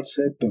Nawal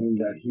said to him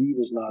that he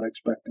was not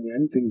expecting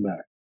anything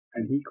back.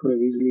 And he could have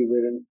easily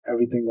written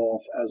everything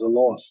off as a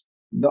loss.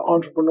 The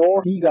entrepreneur,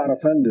 he got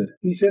offended.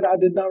 He said, I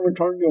did not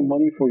return your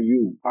money for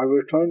you. I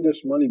returned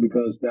this money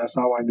because that's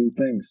how I do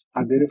things.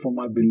 I did it for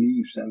my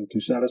beliefs and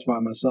to satisfy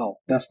myself.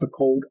 That's the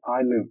code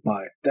I live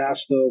by.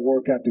 That's the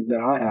work ethic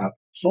that I have.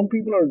 Some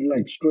people are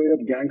like straight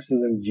up gangsters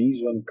and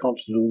G's when it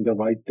comes to doing the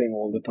right thing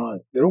all the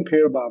time. They don't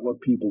care about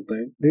what people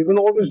think. They will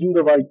always do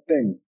the right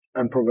thing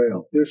and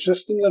prevail. Their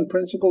systems and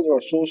principles are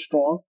so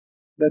strong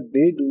that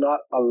they do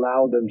not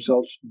allow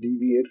themselves to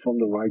deviate from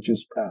the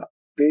righteous path.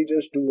 They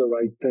just do the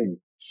right thing.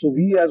 So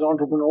we as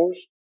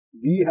entrepreneurs,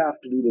 we have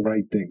to do the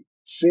right thing.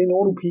 Say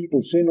no to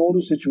people, say no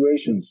to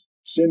situations,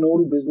 say no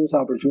to business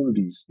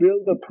opportunities.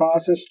 Build the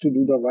process to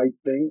do the right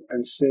thing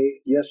and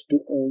say yes to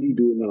only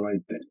doing the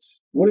right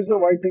things. What is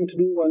the right thing to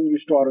do when you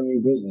start a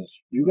new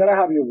business? You gotta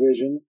have your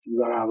vision,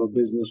 you gotta have a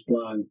business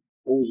plan,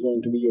 who's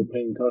going to be your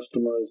paying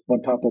customers,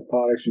 what type of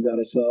products you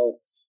gotta sell.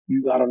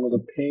 You gotta know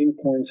the pain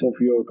points of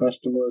your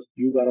customers.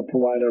 You gotta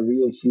provide a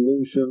real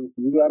solution.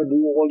 You gotta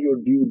do all your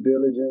due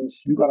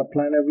diligence. You gotta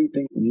plan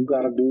everything. And you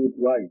gotta do it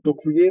right. So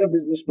create a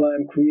business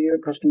plan, create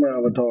a customer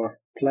avatar,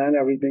 plan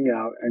everything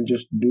out, and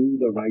just do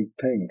the right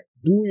thing.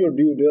 Do your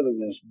due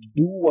diligence.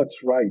 Do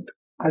what's right.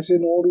 I say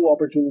no to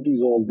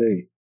opportunities all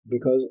day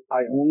because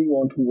I only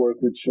want to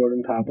work with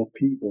certain type of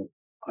people.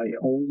 I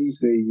only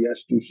say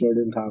yes to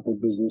certain type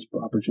of business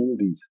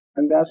opportunities.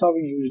 And that's how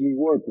we usually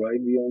work, right?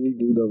 We only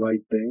do the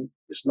right thing.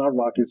 It's not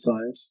rocket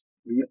science.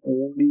 We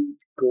only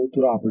go to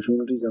the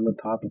opportunities and the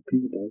type of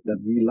people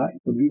that we like.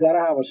 But we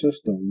gotta have a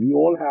system. We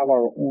all have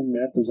our own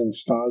methods and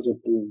styles of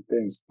doing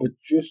things. But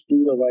just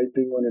do the right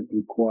thing when it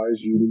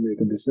requires you to make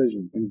a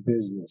decision in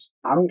business.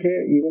 I don't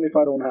care, even if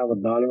I don't have $1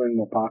 in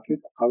my pocket,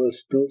 I will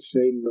still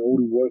say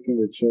no to working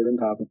with certain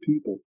type of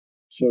people,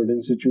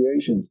 certain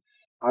situations.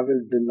 I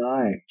will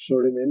deny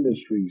certain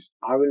industries.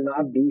 I will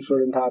not do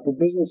certain type of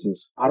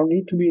businesses. I don't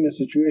need to be in a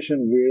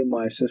situation where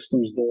my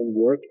systems don't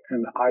work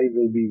and I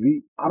will be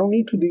weak. I don't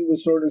need to deal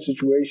with certain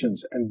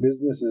situations and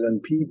businesses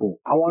and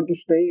people. I want to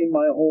stay in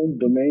my own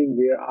domain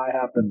where I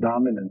have the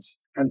dominance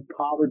and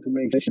power to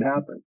make it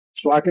happen.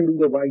 So I can do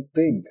the right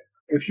thing.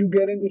 If you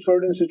get into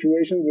certain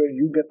situations where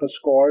you get the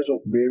scars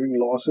of bearing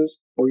losses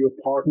or your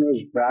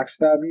partners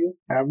backstab you,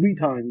 every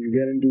time you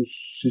get into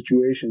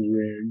situations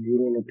where you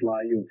don't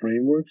apply your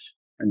frameworks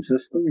and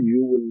system,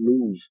 you will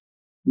lose.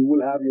 You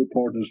will have your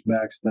partners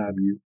backstab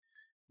you.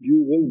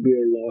 You will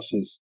bear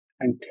losses.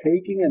 And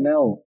taking an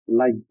L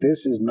like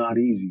this is not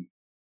easy.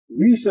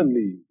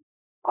 Recently,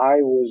 I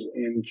was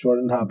in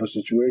certain type of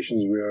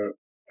situations where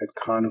it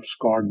kind of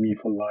scarred me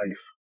for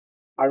life.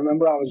 I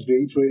remember I was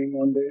day trading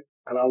one day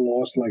and I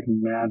lost like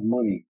mad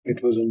money.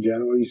 It was on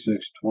January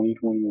 6th,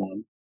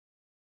 2021,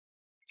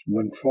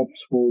 when Trump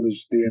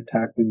supporters they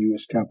attacked the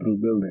US Capitol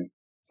building.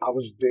 I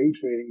was day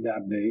trading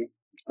that day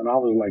and I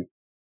was like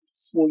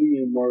fully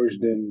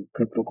immersed in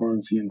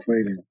cryptocurrency and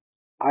trading.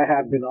 I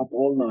had been up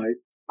all night.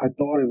 I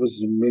thought it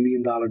was $1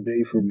 million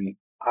day for me.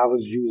 I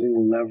was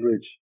using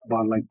leverage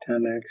about like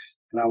 10x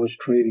and I was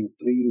trading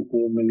 $3 to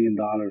 $4 million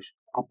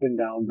up and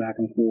down, back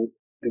and forth.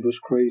 It was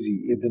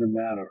crazy. It didn't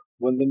matter.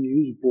 When the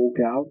news broke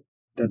out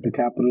that the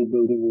Capitol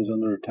building was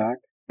under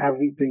attack,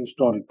 everything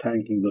started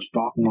tanking. The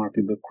stock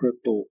market, the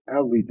crypto,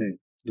 everything.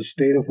 The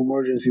state of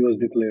emergency was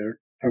declared.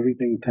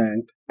 Everything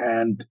tanked,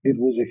 and it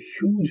was a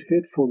huge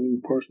hit for me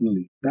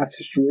personally. That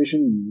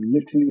situation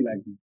literally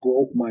like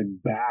broke my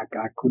back.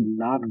 I could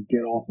not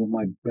get off of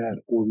my bed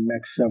for the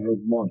next several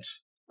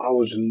months. I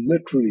was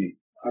literally,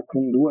 I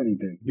couldn't do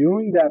anything.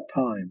 During that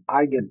time,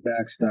 I get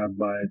backstabbed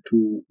by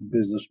two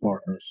business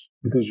partners.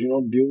 Because,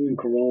 during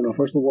Corona,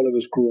 first of all, it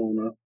was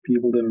Corona.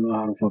 People didn't know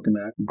how to fucking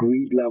act.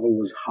 Greed level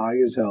was high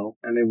as hell,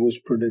 and it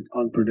was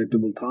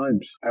unpredictable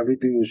times.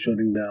 Everything was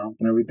shutting down,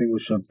 and everything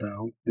was shut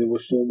down. There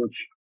was so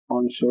much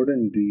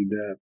uncertainty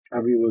that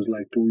everyone was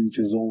like to each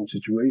his own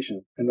situation.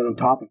 And then on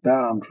top of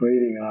that, I'm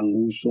trading and I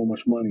lose so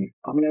much money.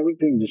 I mean,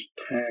 everything just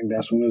tanked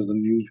as soon as the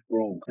news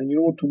broke. And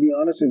to be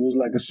honest, it was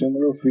like a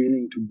similar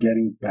feeling to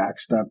getting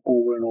backstabbed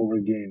over and over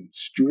again.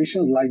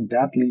 Situations like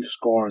that leave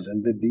scars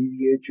and they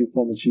deviate you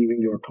from achieving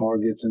your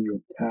targets and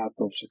your path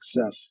of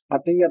success. I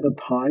think at the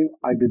time,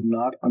 I did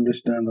not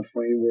understand the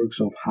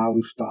frameworks of how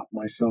to stop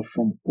myself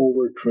from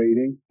over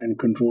trading and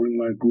controlling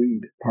my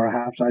greed.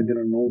 Perhaps I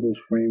didn't know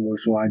those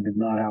frameworks, so I did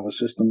not have a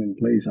system in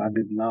place. I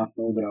did not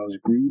know that I was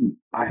greedy.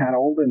 I had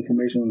all the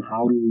information on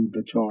how to read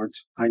the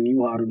charts. I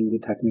knew how to do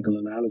the technical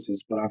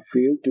analysis, but I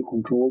failed to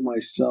control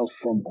myself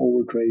from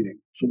over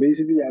trading. So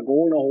basically, I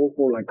go in a hole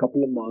for like a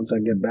couple of months.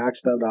 I get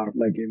backstabbed out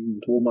like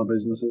in two of my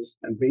businesses.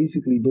 And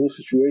basically, those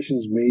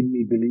situations made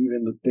me believe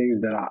in the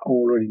things that I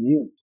already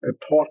knew. It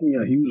taught me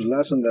a huge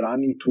lesson that I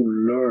need to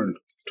learn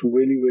to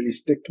really, really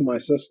stick to my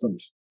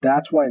systems.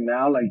 That's why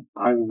now, like,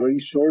 I'm very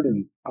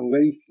certain, I'm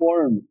very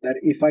firm that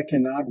if I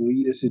cannot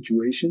read a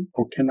situation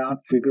or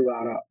cannot figure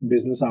out a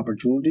business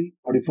opportunity,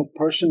 or if a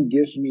person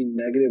gives me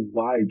negative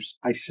vibes,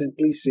 I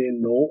simply say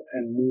no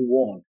and move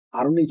on.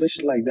 I don't need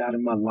shit like that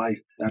in my life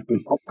that will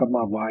fuck up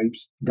my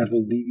vibes, that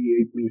will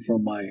deviate me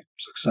from my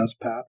success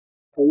path.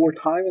 Over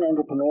time, an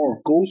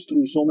entrepreneur goes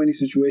through so many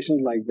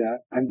situations like that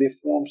and they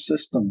form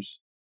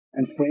systems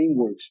and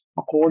frameworks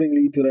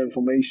accordingly to the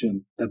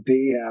information that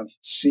they have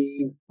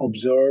seen,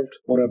 observed,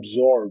 or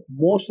absorbed.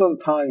 Most of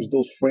the times,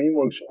 those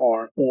frameworks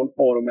are on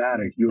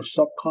automatic. Your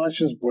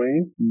subconscious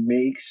brain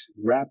makes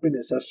rapid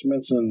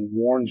assessments and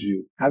warns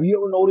you. Have you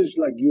ever noticed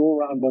like you're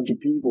around a bunch of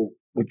people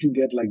but you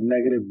get like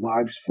negative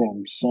vibes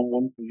from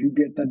someone? You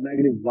get that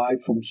negative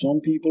vibe from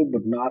some people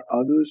but not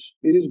others.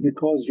 It is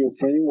because your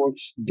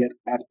frameworks get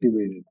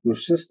activated. Your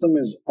system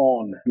is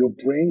on. Your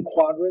brain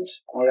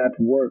quadrants are at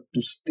work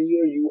to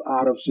steer you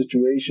out of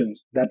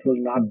situations that will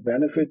not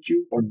benefit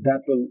you or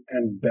that will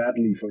end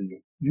badly for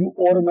you. You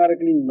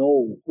automatically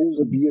know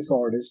who's a BS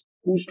artist,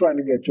 who's trying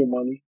to get your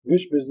money,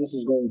 which business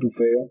is going to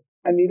fail,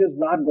 and it is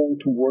not going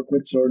to work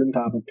with certain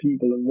type of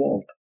people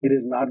involved. It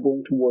is not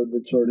going to work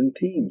with certain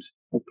teams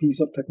or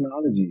piece of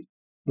technology.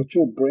 But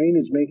your brain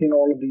is making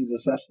all of these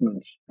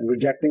assessments and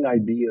rejecting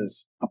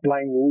ideas,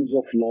 applying rules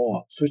of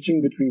law,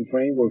 switching between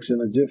frameworks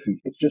in a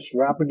jiffy. It's just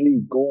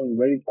rapidly going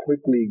very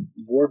quickly,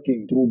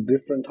 working through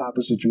different type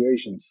of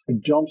situations.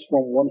 It jumps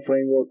from one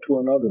framework to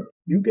another.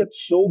 You get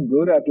so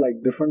good at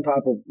like different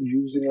type of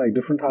using like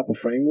different type of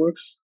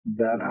frameworks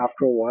that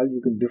after a while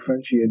you can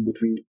differentiate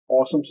between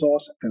awesome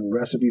sauce and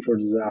recipe for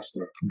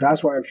disaster.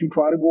 That's why if you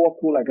try to go up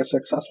to like a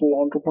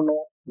successful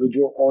entrepreneur with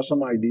your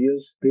awesome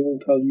ideas, they will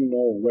tell you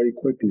no very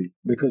quickly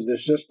because their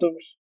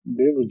systems,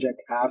 they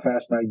reject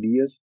half-assed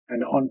ideas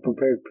and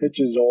unprepared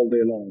pitches all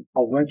day long.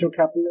 A venture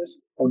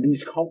capitalist or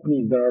these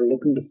companies that are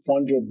looking to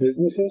fund your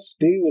businesses,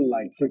 they will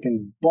like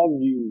freaking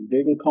bug you.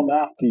 They will come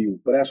after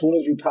you. But as soon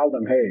as you tell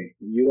them, hey,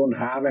 you don't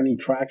have any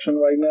traction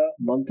right now,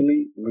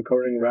 monthly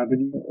recurring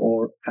revenue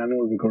or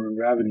annual recurring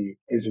revenue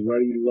is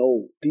very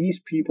low,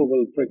 these people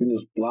will freaking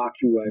just block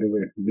you right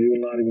away. They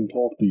will not even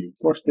talk to you.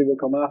 Of course, they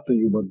will come after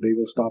you, but they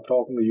will stop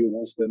talking to you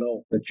once they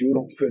know that you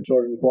don't fit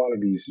certain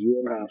qualities. You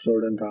don't have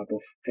certain type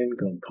of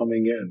income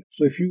coming in.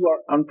 So if you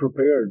are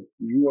unprepared,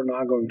 you are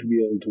not going to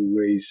be able to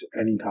raise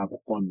any type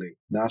of funding.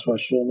 That's why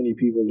so many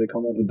people, they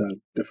come up with that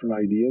different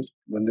ideas.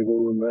 When they go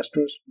to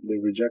investors, they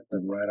reject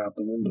them right out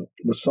the window.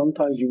 But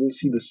sometimes you will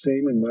see the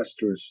same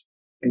investors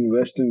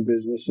invest in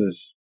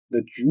businesses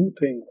that you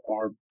think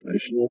are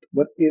professional,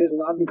 but it is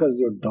not because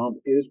they're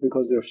dumb. It is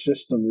because their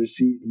system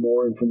received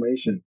more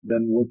information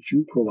than what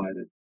you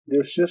provided.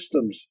 Their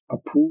systems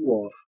approve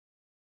of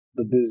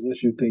the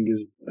business you think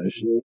is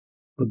professional,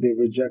 but they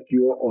reject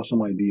your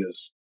awesome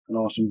ideas. and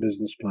awesome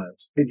business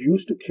plans. It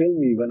used to kill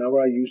me whenever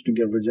I used to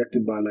get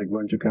rejected by like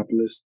venture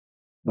capitalists.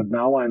 But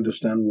now I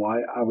understand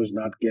why I was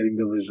not getting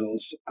the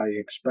results I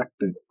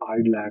expected.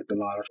 I lacked a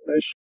lot of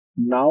patience.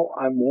 Now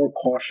I'm more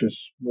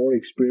cautious, more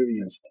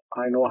experienced.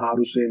 I know how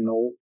to say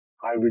no.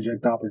 I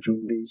reject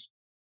opportunities.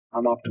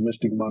 I'm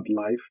optimistic about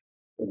life,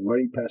 but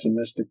very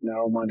pessimistic,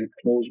 narrow-minded,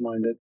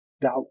 close-minded,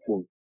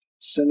 doubtful,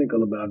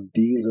 cynical about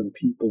deals and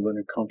people when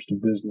it comes to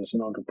business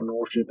and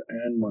entrepreneurship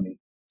and money.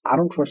 I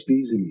don't trust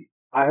easily.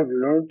 I have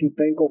learned to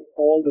think of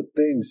all the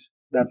things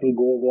that will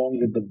go wrong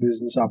with the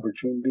business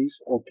opportunities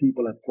or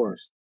people at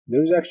first.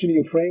 There is actually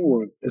a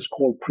framework. It's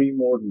called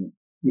pre-mortem.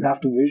 You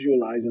have to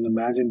visualize and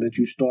imagine that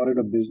you started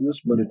a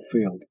business but it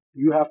failed.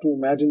 You have to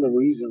imagine the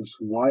reasons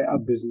why a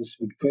business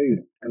would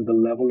fail and the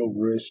level of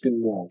risk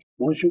involved.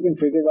 Once you can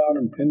figure out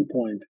and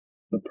pinpoint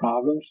the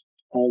problems,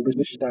 all the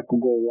things that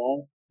could go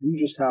wrong, you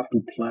just have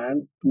to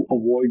plan to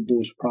avoid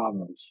those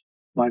problems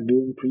by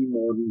doing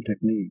pre-mortem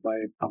technique, by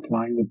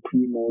applying the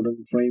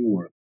pre-mortem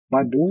framework.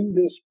 By doing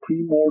this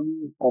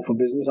pre-mortem of a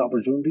business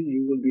opportunity,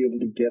 you will be able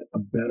to get a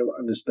better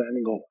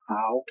understanding of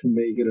how to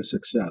make it a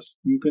success.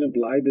 You can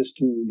apply this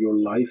to your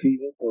life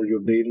even, or your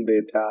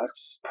day-to-day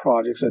tasks,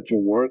 projects at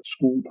your work,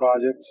 school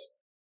projects.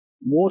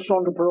 Most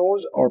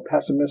entrepreneurs are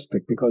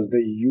pessimistic because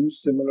they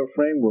use similar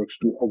frameworks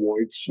to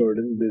avoid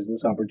certain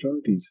business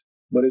opportunities.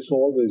 But it's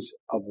always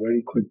a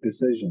very quick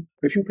decision.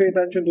 If you pay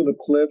attention to the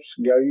clips,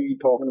 Gary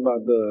talking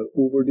about the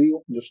Uber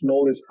deal, just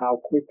notice how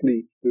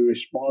quickly he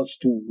responds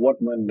to what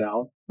went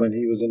down when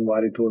he was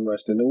invited to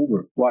invest in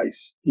Uber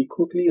twice. He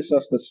quickly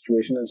assessed the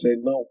situation and said,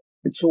 no,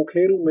 it's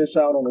okay to miss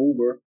out on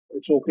Uber.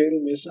 It's okay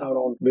to miss out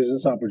on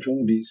business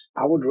opportunities.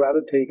 I would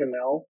rather take an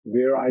L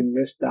where I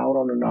missed out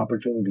on an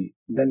opportunity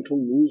than to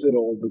lose it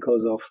all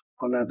because of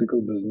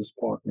unethical business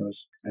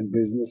partners and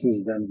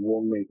businesses that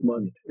won't make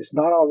money. It's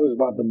not always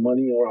about the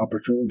money or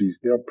opportunities.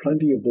 There are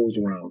plenty of those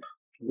around.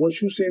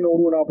 Once you say no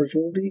to an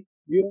opportunity,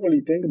 you don't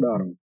really think about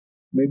them.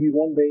 Maybe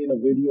one day in a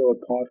video or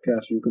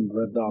podcast, you can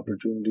dread the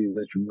opportunities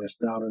that you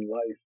missed out in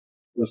life.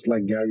 Just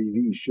like Gary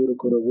Vee, shoulda,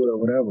 coulda, woulda,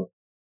 whatever.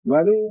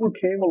 Whether Uber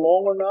came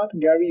along or not,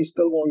 Gary is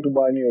still going to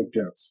buy New York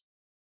Jets.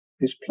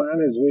 His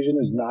plan, his vision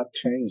is not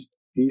changed.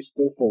 He's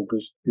still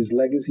focused. His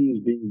legacy is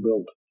being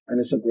built, and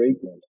it's a great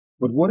one.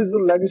 But what is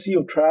the legacy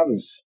of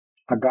Travis?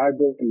 A guy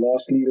built a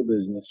loss leader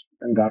business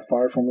and got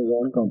fired from his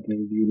own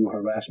company due to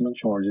harassment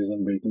charges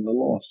and breaking the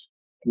laws.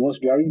 Once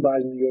Gary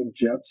buys New York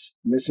Jets,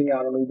 missing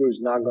out on Uber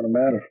is not going to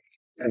matter,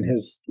 and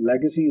his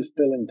legacy is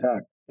still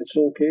intact. It's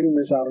okay to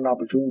miss out on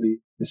opportunity,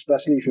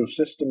 especially if your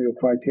system, your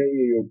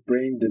criteria, your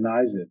brain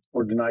denies it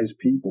or denies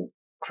people.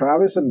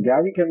 Travis and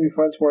Gary can be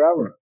friends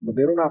forever, but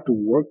they don't have to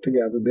work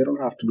together. They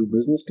don't have to do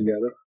business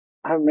together.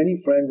 I have many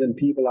friends and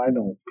people I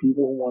know,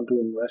 people who want to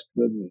invest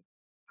with me.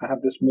 I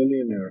have this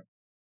millionaire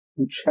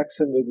who checks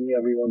in with me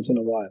every once in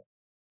a while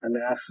and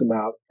asks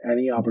about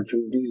any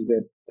opportunities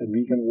that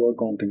we can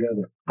work on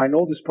together. I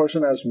know this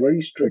person has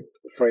very strict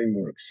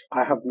frameworks.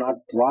 I have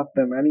not brought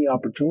them any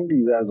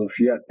opportunities as of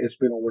yet. It's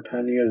been over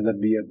 10 years that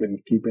we have been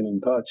keeping in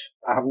touch.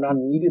 I have not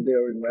needed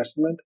their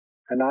investment,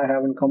 and I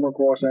haven't come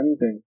across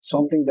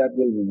something that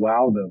will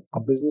wow them, a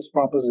business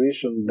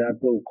proposition that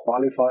will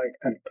qualify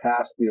and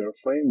pass their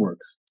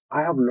frameworks.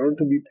 I have learned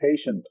to be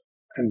patient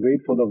and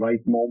wait for the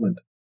right moment.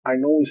 I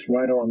know it's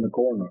right around the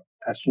corner.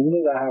 As soon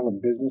as I have a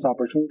business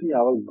opportunity,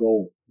 I will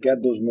go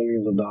get those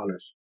millions of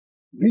dollars.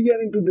 We get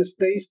into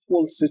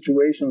distasteful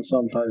situations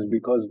sometimes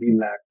because we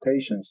lack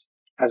patience.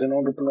 As an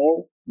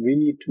entrepreneur, we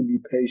need to be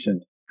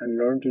patient and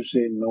learn to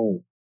say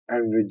no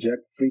and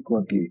reject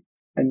frequently.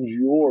 And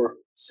your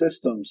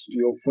systems,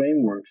 your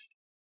frameworks,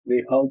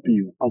 they help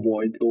you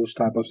avoid those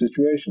type of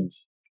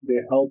situations.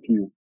 They help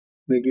you.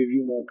 They give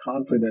you more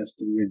confidence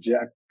to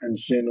reject and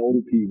say no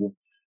to people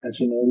and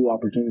say no to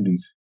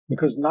opportunities.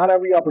 Because not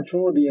every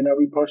opportunity and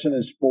every person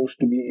is supposed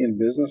to be in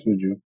business with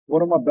you.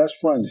 One of my best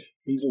friends,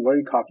 he's a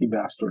very cocky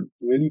bastard,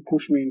 really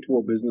pushed me into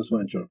a business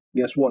venture.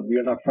 Guess what? We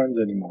are not friends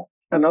anymore.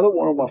 Another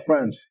one of my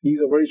friends,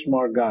 he's a very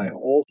smart guy.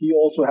 He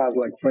also has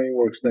like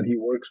frameworks that he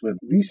works with.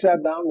 We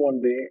sat down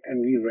one day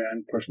and we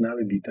ran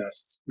personality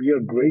tests. We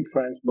are great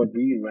friends, but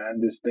we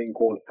ran this thing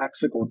called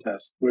Hexaco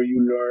test, where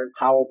you learn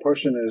how a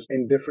person is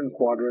in different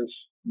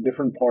quadrants,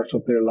 different parts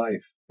of their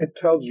life. It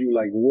tells you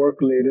like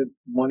work-related,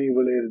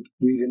 money-related,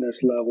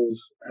 greediness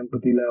levels,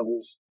 empathy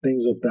levels,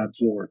 things of that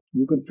sort.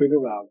 You can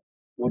figure out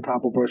what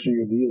type of person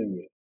you're dealing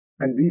with.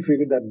 And we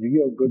figured that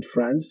we are good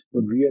friends,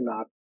 but we are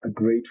not a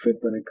great fit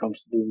when it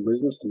comes to doing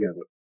business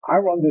together.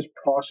 I run this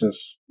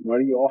process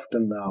very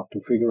often now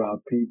to figure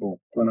out people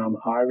when I'm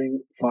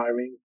hiring,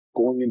 firing,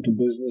 going into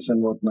business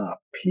and whatnot.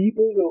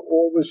 People will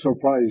always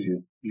surprise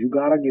you. You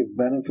gotta give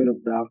benefit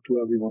of doubt to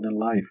everyone in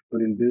life,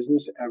 but in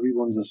business,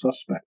 everyone's a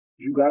suspect.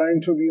 You gotta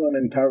interview and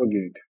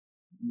interrogate.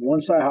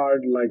 Once I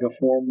hired like a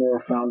former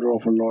founder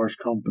of a large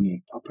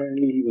company.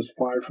 Apparently he was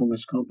fired from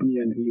his company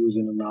and he was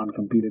in a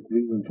non-compete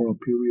agreement for a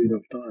period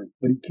of time.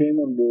 But he came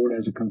on board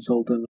as a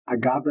consultant. I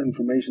got the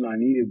information I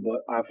needed,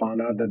 but I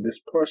found out that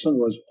this person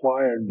was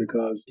fired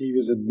because he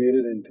was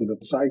admitted into the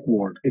psych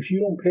ward. If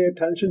you don't pay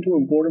attention to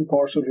important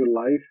parts of your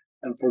life,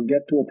 and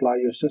forget to apply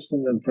your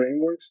systems and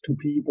frameworks to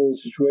people,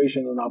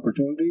 situations, and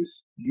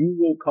opportunities, you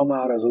will come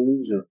out as a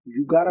loser.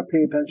 You gotta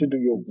pay attention to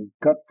your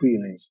gut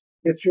feelings.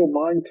 It's your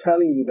mind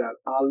telling you that,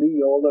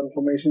 Ali, all the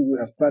information you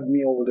have fed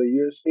me over the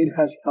years, it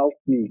has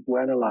helped me to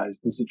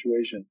analyze the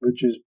situation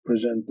which is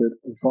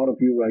presented in front of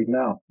you right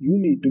now. You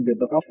need to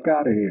get the fuck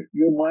out of here.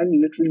 Your mind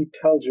literally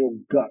tells your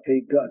gut,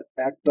 hey gut,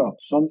 act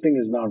up. Something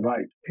is not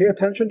right. Pay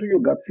attention to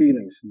your gut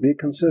feelings. They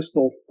consist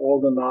of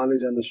all the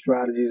knowledge and the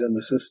strategies and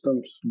the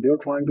systems. They're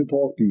trying to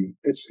talk to you.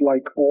 It's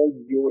like all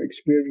your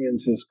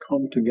experiences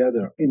come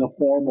together in a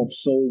form of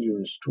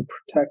soldiers to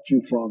protect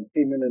you from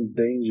imminent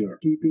danger,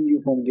 keeping you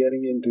from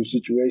getting into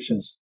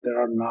situations that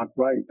are not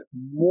right.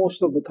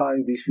 Most of the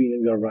time, these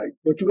feelings are right.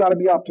 But you got to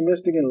be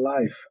optimistic in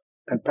life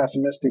and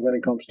pessimistic when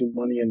it comes to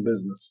money and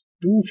business.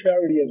 Do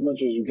charity as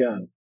much as you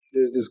can.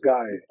 There's this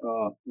guy,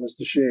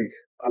 Mr. Sheikh.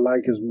 I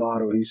like his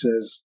motto. He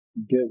says,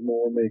 give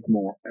more, make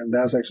more. And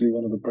that's actually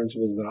one of the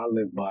principles that I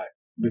live by.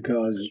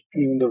 Because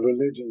even the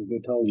religions, they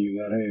tell you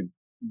that, hey,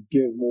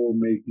 give more,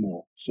 make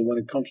more. So when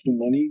it comes to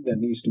money that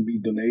needs to be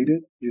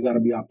donated, you got to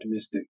be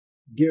optimistic.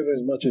 Give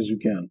as much as you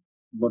can.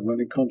 But when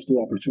it comes to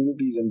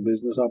opportunities and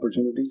business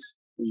opportunities,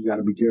 you got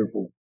to be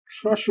careful.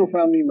 Trust your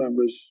family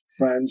members,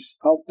 friends,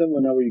 help them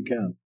whenever you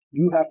can.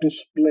 You have to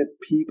split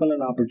people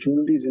and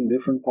opportunities in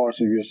different parts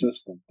of your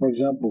system. For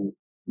example,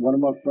 one of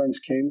my friends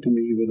came to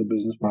me with a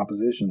business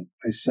proposition.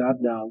 I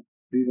sat down,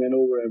 we went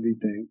over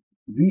everything.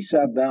 We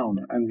sat down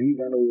and we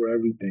went over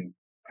everything.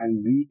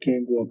 And we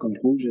came to a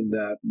conclusion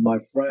that my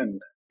friend,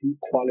 he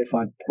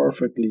qualified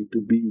perfectly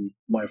to be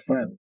my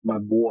friend, my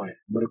boy.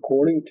 But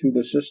according to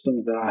the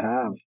systems that I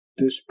have,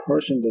 this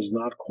person does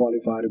not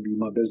qualify to be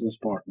my business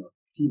partner.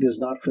 He does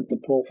not fit the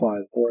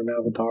profile or an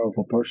avatar of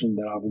a person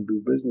that I would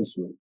do business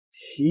with.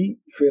 He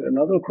fit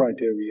another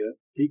criteria.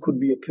 He could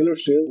be a killer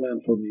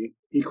salesman for me.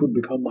 He could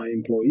become my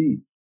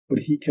employee. But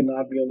he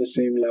cannot be on the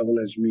same level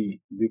as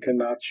me. We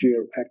cannot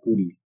share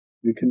equity.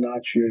 We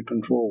cannot share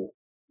control.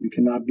 We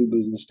cannot do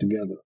business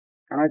together.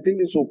 And I think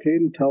it's okay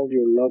to tell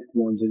your loved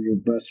ones and your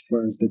best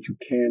friends that you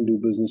can do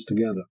business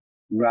together,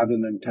 rather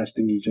than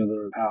testing each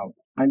other out.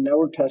 I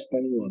never test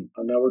anyone.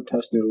 I never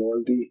test their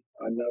loyalty.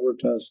 I never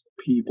test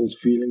people's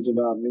feelings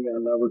about me. I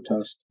never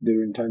test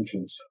their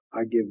intentions.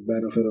 I give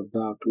benefit of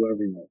doubt to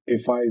everyone.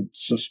 If I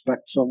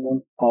suspect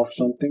someone of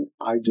something,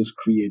 I just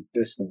create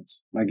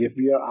distance. Like if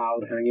we are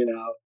out hanging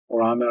out,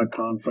 or I'm at a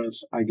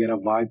conference, I get a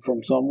vibe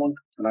from someone,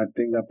 and I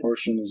think that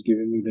person is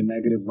giving me the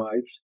negative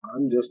vibes,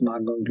 I'm just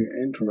not going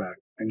to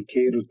interact and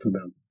cater to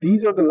them.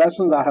 These are the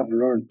lessons I have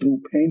learned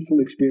through painful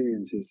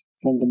experiences,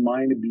 from the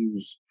mind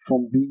abuse,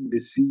 from being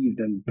deceived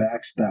and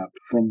backstabbed,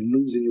 from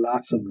losing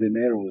lots of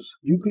dineros.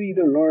 You could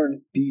either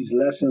learn these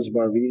lessons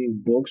by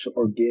reading books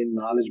or gain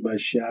knowledge by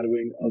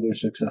shadowing other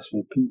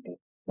successful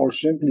people. Or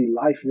simply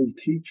life will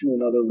teach you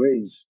in other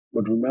ways.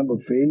 But remember,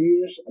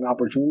 failures and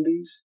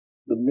opportunities,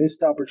 the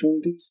missed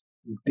opportunities,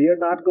 they're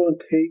not going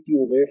to take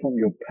you away from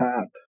your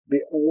path.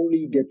 They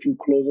only get you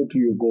closer to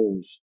your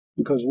goals.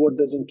 Because what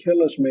doesn't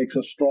kill us makes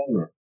us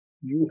stronger.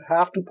 You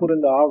have to put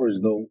in the hours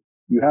though.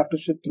 You have to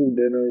sit through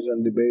dinners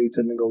and debates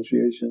and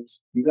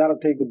negotiations. You got to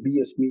take the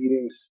BS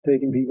meetings,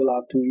 taking people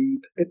out to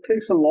eat. It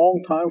takes a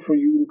long time for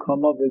you to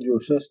come up with your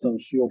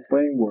systems, your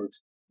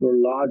frameworks, your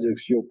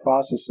logics, your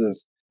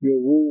processes, your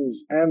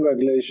rules and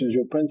regulations,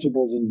 your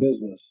principles in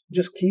business.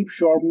 Just keep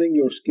sharpening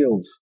your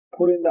skills.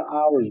 Put in the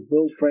hours,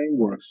 build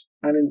frameworks,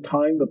 and in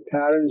time the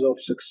patterns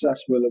of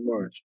success will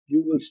emerge.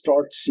 You will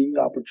start seeing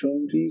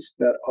opportunities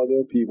that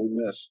other people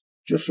miss.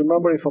 Just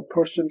remember, if a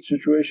person,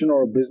 situation,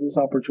 or a business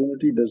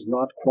opportunity does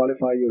not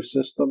qualify your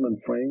system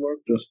and framework,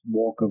 just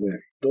walk away.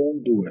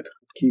 Don't do it.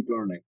 Keep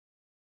learning.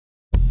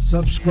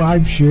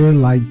 Subscribe, share,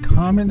 like,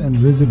 comment, and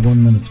visit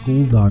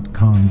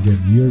OneMinuteSchool.com. Get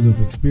years of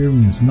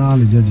experience,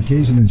 knowledge,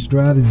 education, and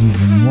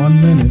strategies in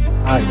 1 minute.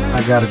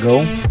 I gotta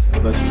go.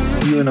 Let's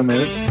see you in a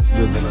minute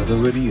with another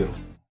video.